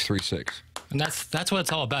from the 636. And that's what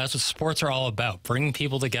it's all about. That's what sports are all about. Bringing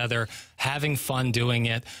people together, having fun doing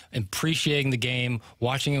it, appreciating the game,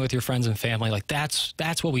 watching it with your friends and family. Like, that's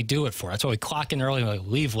what we do it for. That's why we clock in early and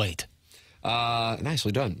leave late.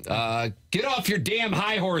 Nicely done. Get off your damn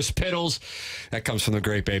high horse, Piddles. That comes from the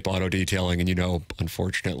Great Bape Auto Detailing, and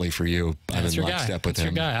unfortunately for you, I'm in lockstep with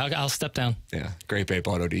him. That's your guy. I'll step down. Yeah, Great Bape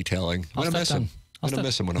Auto Detailing. I'm gonna miss him. I'm gonna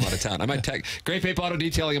miss him when I'm out of town. I might text Great Bape Auto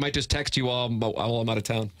Detailing. I might just text you while I'm out of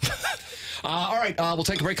town. All right, we'll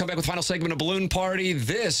take a break. Come back with the final segment of Balloon Party.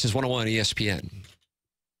 This is 101 ESPN.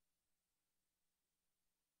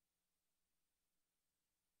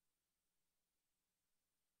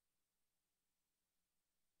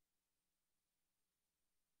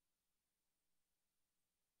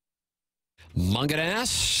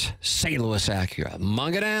 Munganass, St. Louis Acura,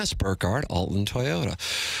 Munganass, Burkhardt, Alton Toyota.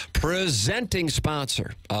 Presenting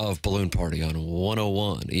sponsor of Balloon Party on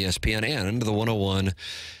 101 ESPN and the 101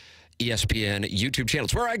 ESPN YouTube channel.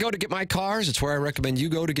 It's where I go to get my cars. It's where I recommend you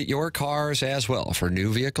go to get your cars as well. For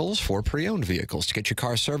new vehicles, for pre-owned vehicles, to get your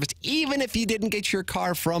car serviced. Even if you didn't get your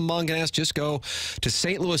car from Munganass, just go to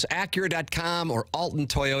stlouisacura.com or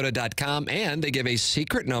altontoyota.com, and they give a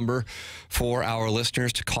secret number for our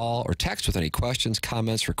listeners to call or text with any questions,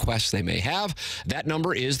 comments, requests they may have. That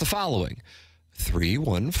number is the following: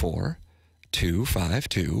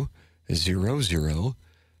 314-252-0029.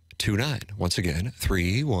 Once again,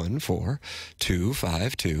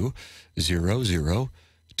 314-252-0029.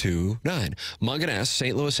 Munganass,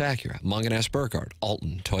 St. Louis Acura, Munganass, Burkhardt,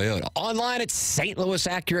 Alton Toyota. Online at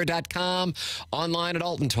stlouisacura.com, online at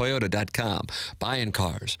altontoyota.com. Buying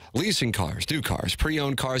cars, leasing cars, new cars,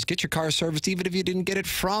 pre-owned cars. Get your car serviced even if you didn't get it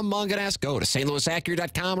from Munganass. Go to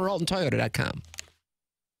stlouisacura.com or altontoyota.com.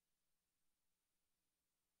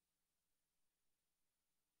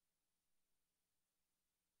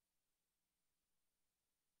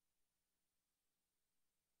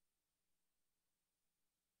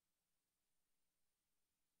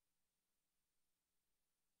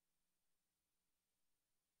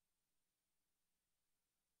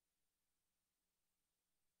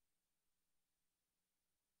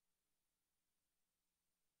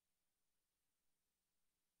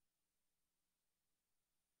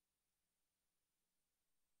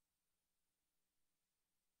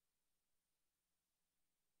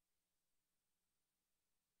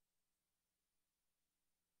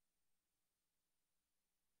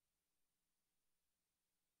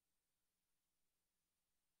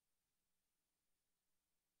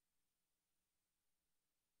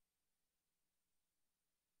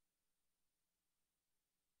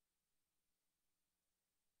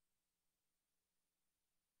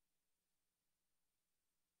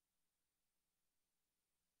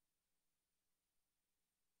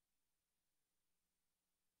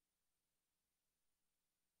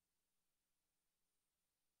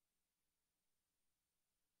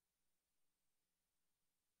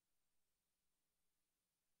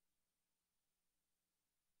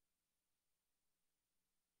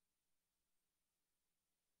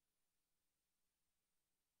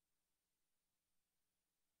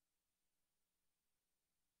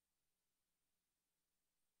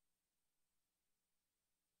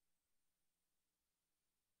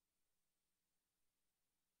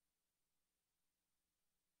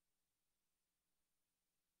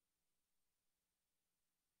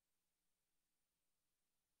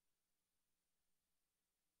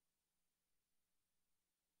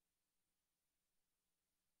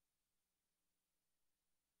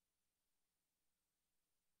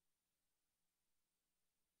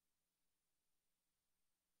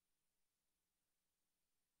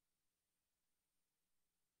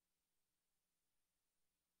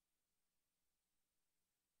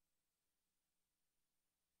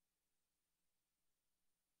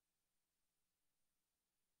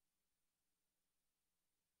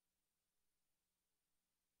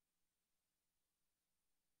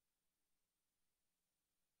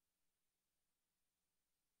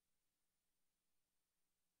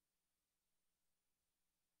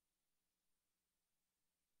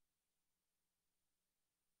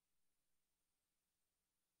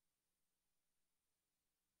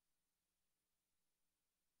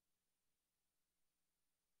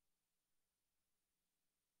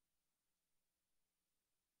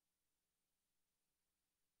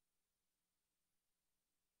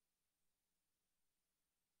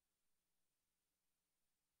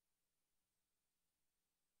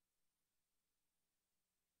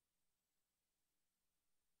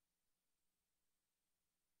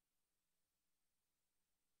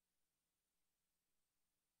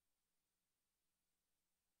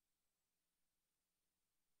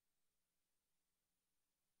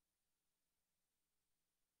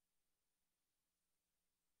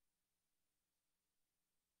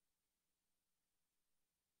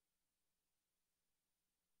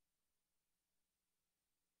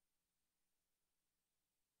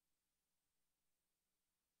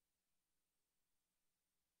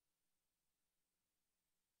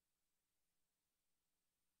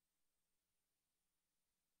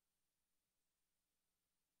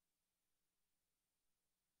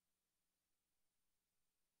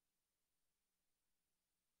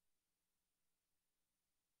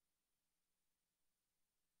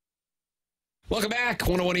 Welcome back.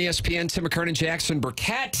 101 ESPN, Tim McKernan, Jackson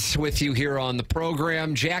Burkett with you here on the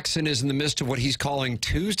program. Jackson is in the midst of what he's calling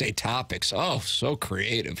Tuesday topics. Oh, so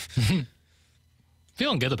creative.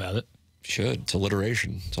 Feeling good about it. Should. It's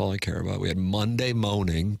alliteration. That's all I care about. We had Monday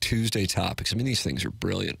moaning, Tuesday topics. I mean, these things are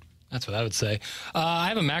brilliant. That's what I would say. I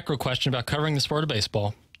have a macro question about covering the sport of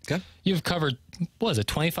baseball. Okay. You've covered, what is it,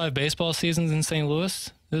 25 baseball seasons in St. Louis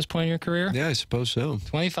at this point in your career? Yeah, I suppose so.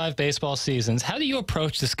 25 baseball seasons. How do you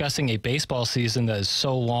approach discussing a baseball season that is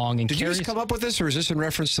so long and Did you just come up with this, or is this in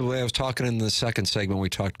reference to the way I was talking in the second segment when we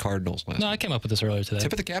talked Cardinals last No, I came up with this earlier today.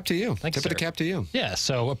 Tip of the cap to you. Thanks, Tip of the cap to you. Yeah,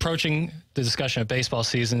 so approaching the discussion of baseball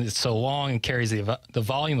season, it's so long and carries the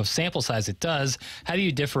volume of sample size it does. How do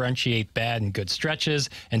you differentiate bad and good stretches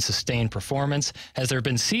and sustain performance? Has there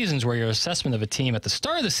been seasons where your assessment of a team at the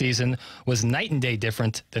start of the season was night and day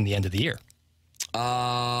different than the end of the year? To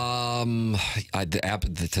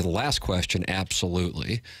the last question,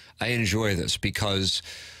 absolutely. I enjoy this because,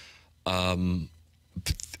 I mean,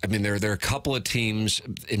 there are a couple of teams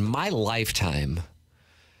in my lifetime.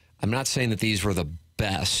 I'm not saying that these were the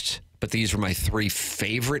best, but these were my three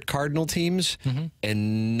favorite Cardinal teams,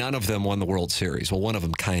 and none of them won the World Series. Well, one of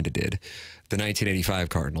them kind of did, the 1985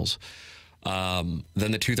 Cardinals, then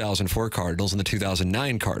the 2004 Cardinals, and the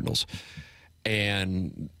 2009 Cardinals.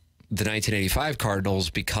 And the 1985 Cardinals,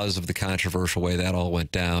 because of the controversial way that all went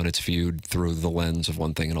down, it's viewed through the lens of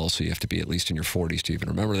one thing, and also you have to be at least in your 40s to even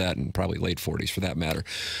remember that, and probably late 40s for that matter.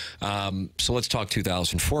 So let's talk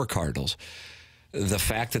 2004 Cardinals. The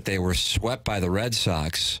fact that they were swept by the Red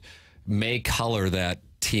Sox may color that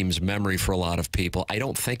team's memory for a lot of people. I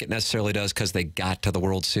don't think it necessarily does, because they got to the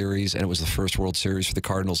World Series, and it was the first World Series for the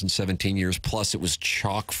Cardinals in 17 years. Plus, it was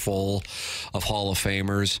chock full of Hall of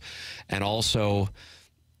Famers. And also,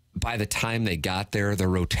 by the time they got there, their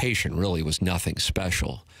rotation really was nothing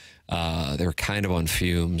special. They were kind of on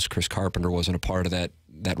fumes. Chris Carpenter wasn't a part of that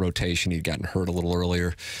rotation. He'd gotten hurt a little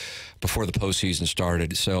earlier before the postseason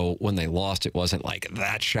started. So when they lost, it wasn't like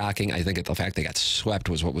that shocking. I think the fact they got swept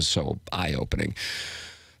was what was so eye-opening.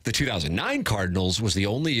 The 2009 Cardinals was the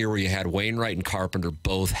only year where you had Wainwright and Carpenter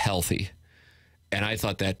both healthy. And I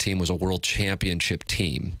thought that team was a world championship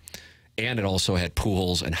team. And it also had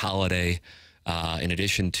Pujols and Holiday, in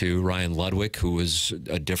addition to Ryan Ludwig, who was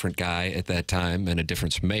a different guy at that time and a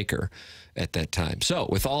difference maker at that time. So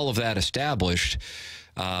with all of that established,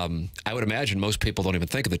 I would imagine most people don't even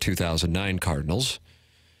think of the 2009 Cardinals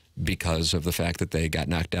because of the fact that they got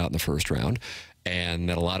knocked out in the first round, and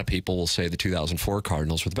that a lot of people will say the 2004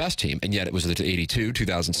 Cardinals were the best team. And yet it was the 82,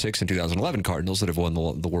 2006, and 2011 Cardinals that have won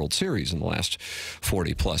the World Series in the last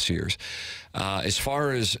 40-plus years. As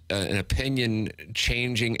far as an opinion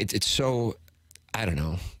changing, it's so, I don't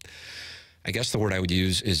know. I guess the word I would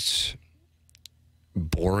use is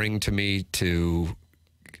boring to me to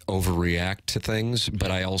overreact to things,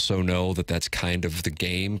 but I also know that that's kind of the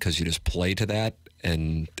game, because you just play to that.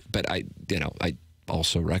 But I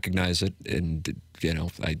also recognize it, and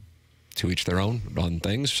to each their own on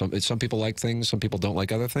things. Some people like things, some people don't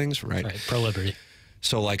like other things, right? Right, pro-liberty.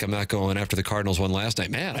 So, like, I'm not going after the Cardinals won last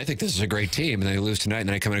night. Man, I think this is a great team, and then they lose tonight, and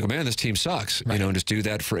then I come in and go, man, this team sucks. Right. And just do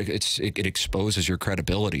that for it exposes your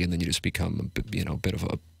credibility, and then you just become a bit of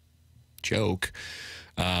a joke,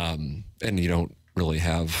 and you don't really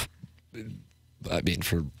have. I mean,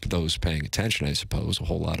 for those paying attention, I suppose, a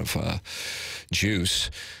whole lot of juice.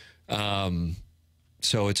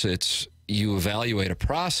 So it's you evaluate a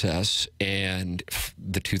process, and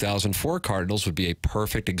the 2004 Cardinals would be a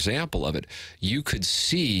perfect example of it. You could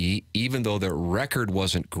see, even though their record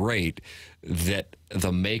wasn't great, that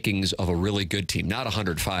the makings of a really good team, not a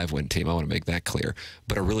 105-win team, I want to make that clear,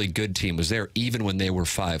 but a really good team was there, even when they were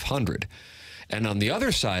 500. And on the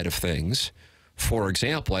other side of things, for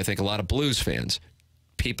example, I think a lot of Blues fans,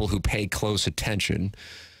 people who pay close attention,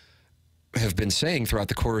 have been saying throughout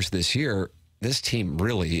the course of this year, this team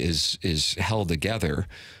really is held together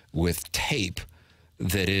with tape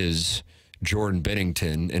that is Jordan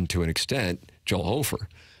Binnington and, to an extent, Joel Hofer.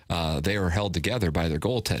 They are held together by their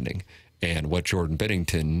goaltending and what Jordan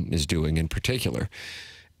Binnington is doing in particular.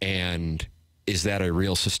 And is that a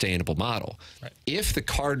real sustainable model? Right. If the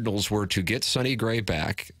Cardinals were to get Sonny Gray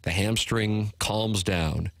back, the hamstring calms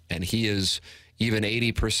down, and he is even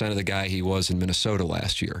 80% of the guy he was in Minnesota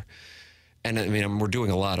last year. And I mean, we're doing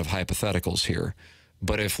a lot of hypotheticals here,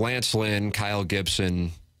 but if Lance Lynn, Kyle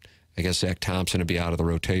Gibson, I guess Zach Thompson would be out of the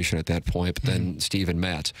rotation at that point, but then Steven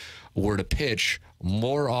Matz were to pitch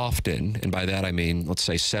more often, and by that I mean, let's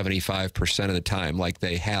say 75% of the time, like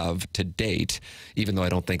they have to date, even though I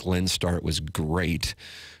don't think Lynn's start was great.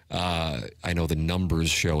 I know the numbers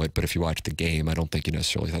show it, but if you watch the game, I don't think you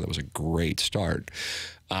necessarily thought it was a great start.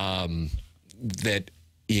 that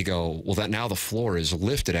you go, well, that now the floor is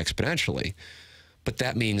lifted exponentially. But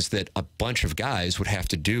that means that a bunch of guys would have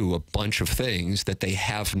to do a bunch of things that they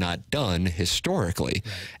have not done historically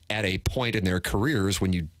at a point in their careers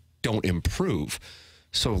when you don't improve.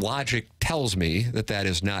 So logic tells me that that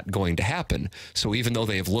is not going to happen. So even though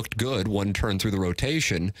they have looked good one turn through the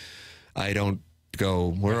rotation, I don't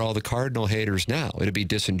go, where are all the Cardinal haters now? It'd be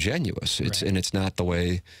disingenuous. And it's not the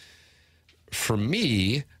way, for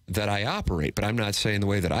me, that I operate. But I'm not saying the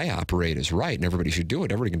way that I operate is right and everybody should do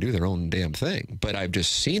it. Everybody can do their own damn thing. But I've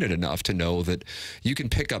just seen it enough to know that you can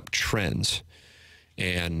pick up trends.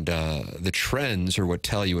 And the trends are what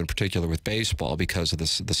tell you, in particular with baseball, because of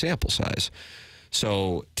the sample size.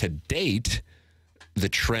 So to date, the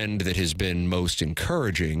trend that has been most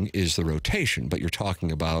encouraging is the rotation. But you're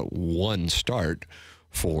talking about one start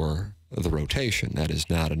for the rotation. That is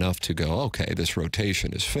not enough to go, okay, this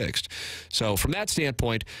rotation is fixed. So from that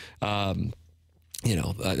standpoint, you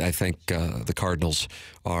know, I think the Cardinals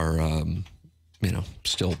are, you know,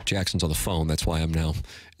 still Jackson's on the phone. That's why I'm now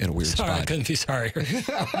in a weird spot. I couldn't be sorry.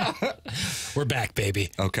 We're back,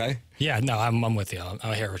 baby. Okay. Yeah, no, I'm with you.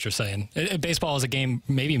 I hear what you're saying. Baseball is a game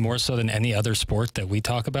maybe more so than any other sport that we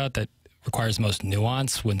talk about that requires most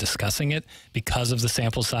nuance when discussing it because of the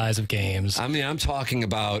sample size of games. I mean, I'm talking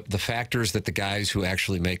about the factors that the guys who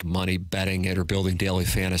actually make money betting it or building daily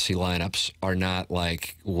fantasy lineups are not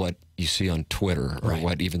like what you see on Twitter or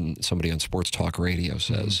what even somebody on sports talk radio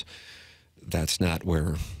says. That's not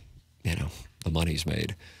where, you know, the money's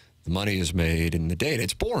made. The money is made in the data.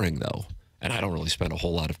 It's boring, though. And I don't really spend a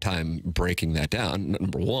whole lot of time breaking that down.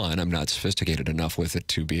 Number one, I'm not sophisticated enough with it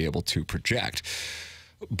to be able to project.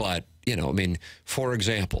 But, you know, I mean, for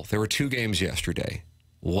example, there were 2 games yesterday,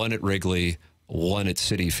 one at Wrigley, one at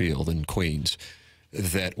Citi Field in Queens,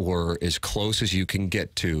 that were as close as you can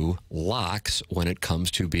get to locks when it comes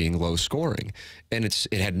to being low scoring. And it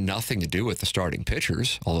had nothing to do with the starting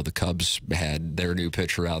pitchers, although the Cubs had their new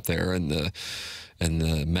pitcher out there and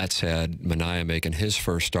the Mets had Mania making his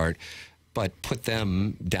first start. But put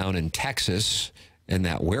them down in Texas in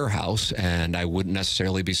that warehouse, and I wouldn't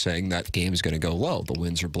necessarily be saying that game's going to go low. The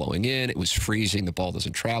winds are blowing in. It was freezing. The ball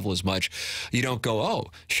doesn't travel as much. You don't go, oh,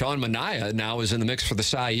 Sean Mania now is in the mix for the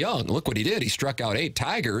Cy Young. Look what he did. He struck out 8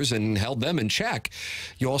 Tigers and held them in check.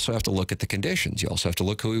 You also have to look at the conditions. You also have to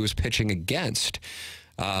look who he was pitching against.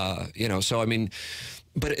 You know, so I mean,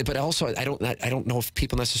 but also I don't know if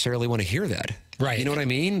people necessarily want to hear that. Right. You know what I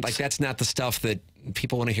mean? Like that's not the stuff that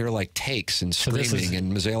people want to hear, like takes and screaming,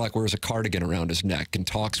 and Mozeliak wears a cardigan around his neck and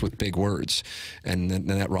talks with big words, and then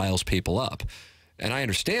that riles people up. And I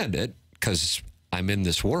understand it because I'm in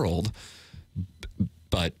this world,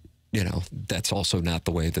 but, you know, that's also not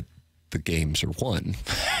the way that the games are won.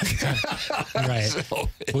 Right. So,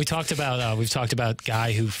 we've talked about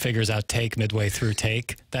guy who figures out take midway through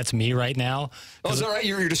take. That's me right now. Oh, is that right?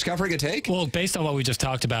 You're discovering a take? Well, based on what we just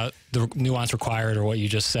talked about, the nuance required, or what you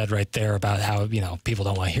just said right there about how, you know, people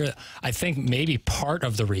don't want to hear that. I think maybe part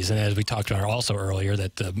of the reason, as we talked about also earlier,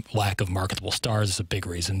 that the lack of marketable stars is a big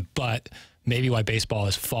reason, but maybe why baseball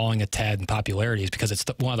is falling a tad in popularity is because it's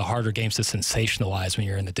one of the harder games to sensationalize when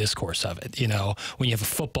you're in the discourse of it. You know, when you have a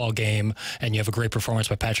football game and you have a great performance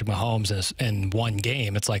by Patrick Mahomes in one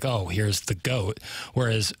game, it's like, oh, here's the GOAT.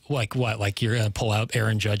 Whereas, like what? Like you're going to pull out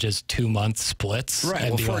Aaron Judge's 2-month splits? Right.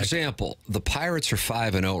 Well, for example, the Pirates are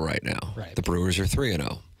 5-0 right now. Right. The Brewers are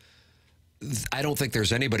 3-0. I don't think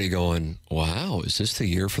there's anybody going, wow, is this the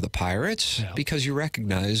year for the Pirates? Yeah. Because you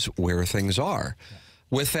recognize where things are. Yeah.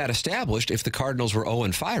 With that established, if the Cardinals were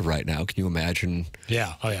 0-5 right now, can you imagine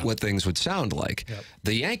what things would sound like? Yep.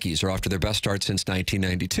 The Yankees are off to their best start since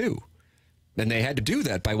 1992. And they had to do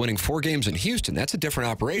that by winning 4 games in Houston. That's a different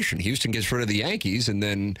operation. Houston gets rid of the Yankees, and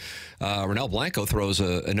then Ronel Blanco throws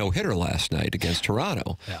a no-hitter last night against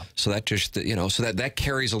Toronto. Yeah. So that just, you know, so that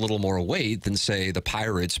carries a little more weight than, say, the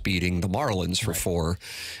Pirates beating the Marlins for 4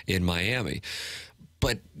 in Miami.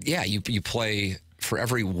 But, yeah, you play... For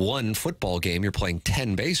every 1 football game, you're playing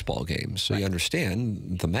 10 baseball games. So you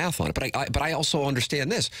understand the math on it. But I also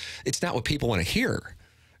understand this. It's not what people want to hear,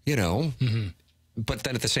 you know. But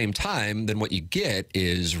then at the same time, then what you get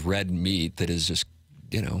is red meat that is just,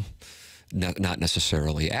 you know, not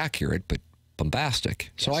necessarily accurate, but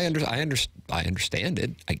bombastic. Yes. So I understand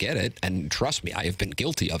it. I get it. And trust me, I have been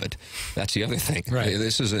guilty of it. That's the other thing. Right.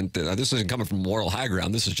 This isn't coming from moral high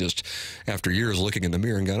ground. This is just after years looking in the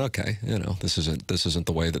mirror and going, okay, you know, this isn't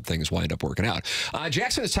the way that things wind up working out.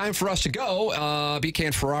 Jackson, it's time for us to go. BK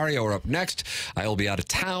and Ferrario are up next. I will be out of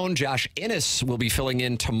town. Josh Innes will be filling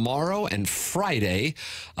in tomorrow and Friday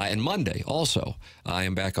and Monday also. I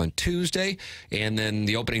am back on Tuesday, and then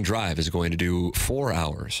the opening drive is going to do 4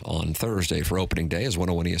 hours on Thursday Saturday for opening day as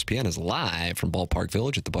 101 ESPN is live from Ballpark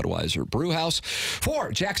Village at the Budweiser Brew House.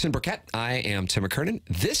 For Jackson Burkett, I am Tim McKernan.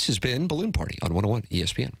 This has been Balloon Party on 101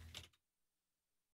 ESPN.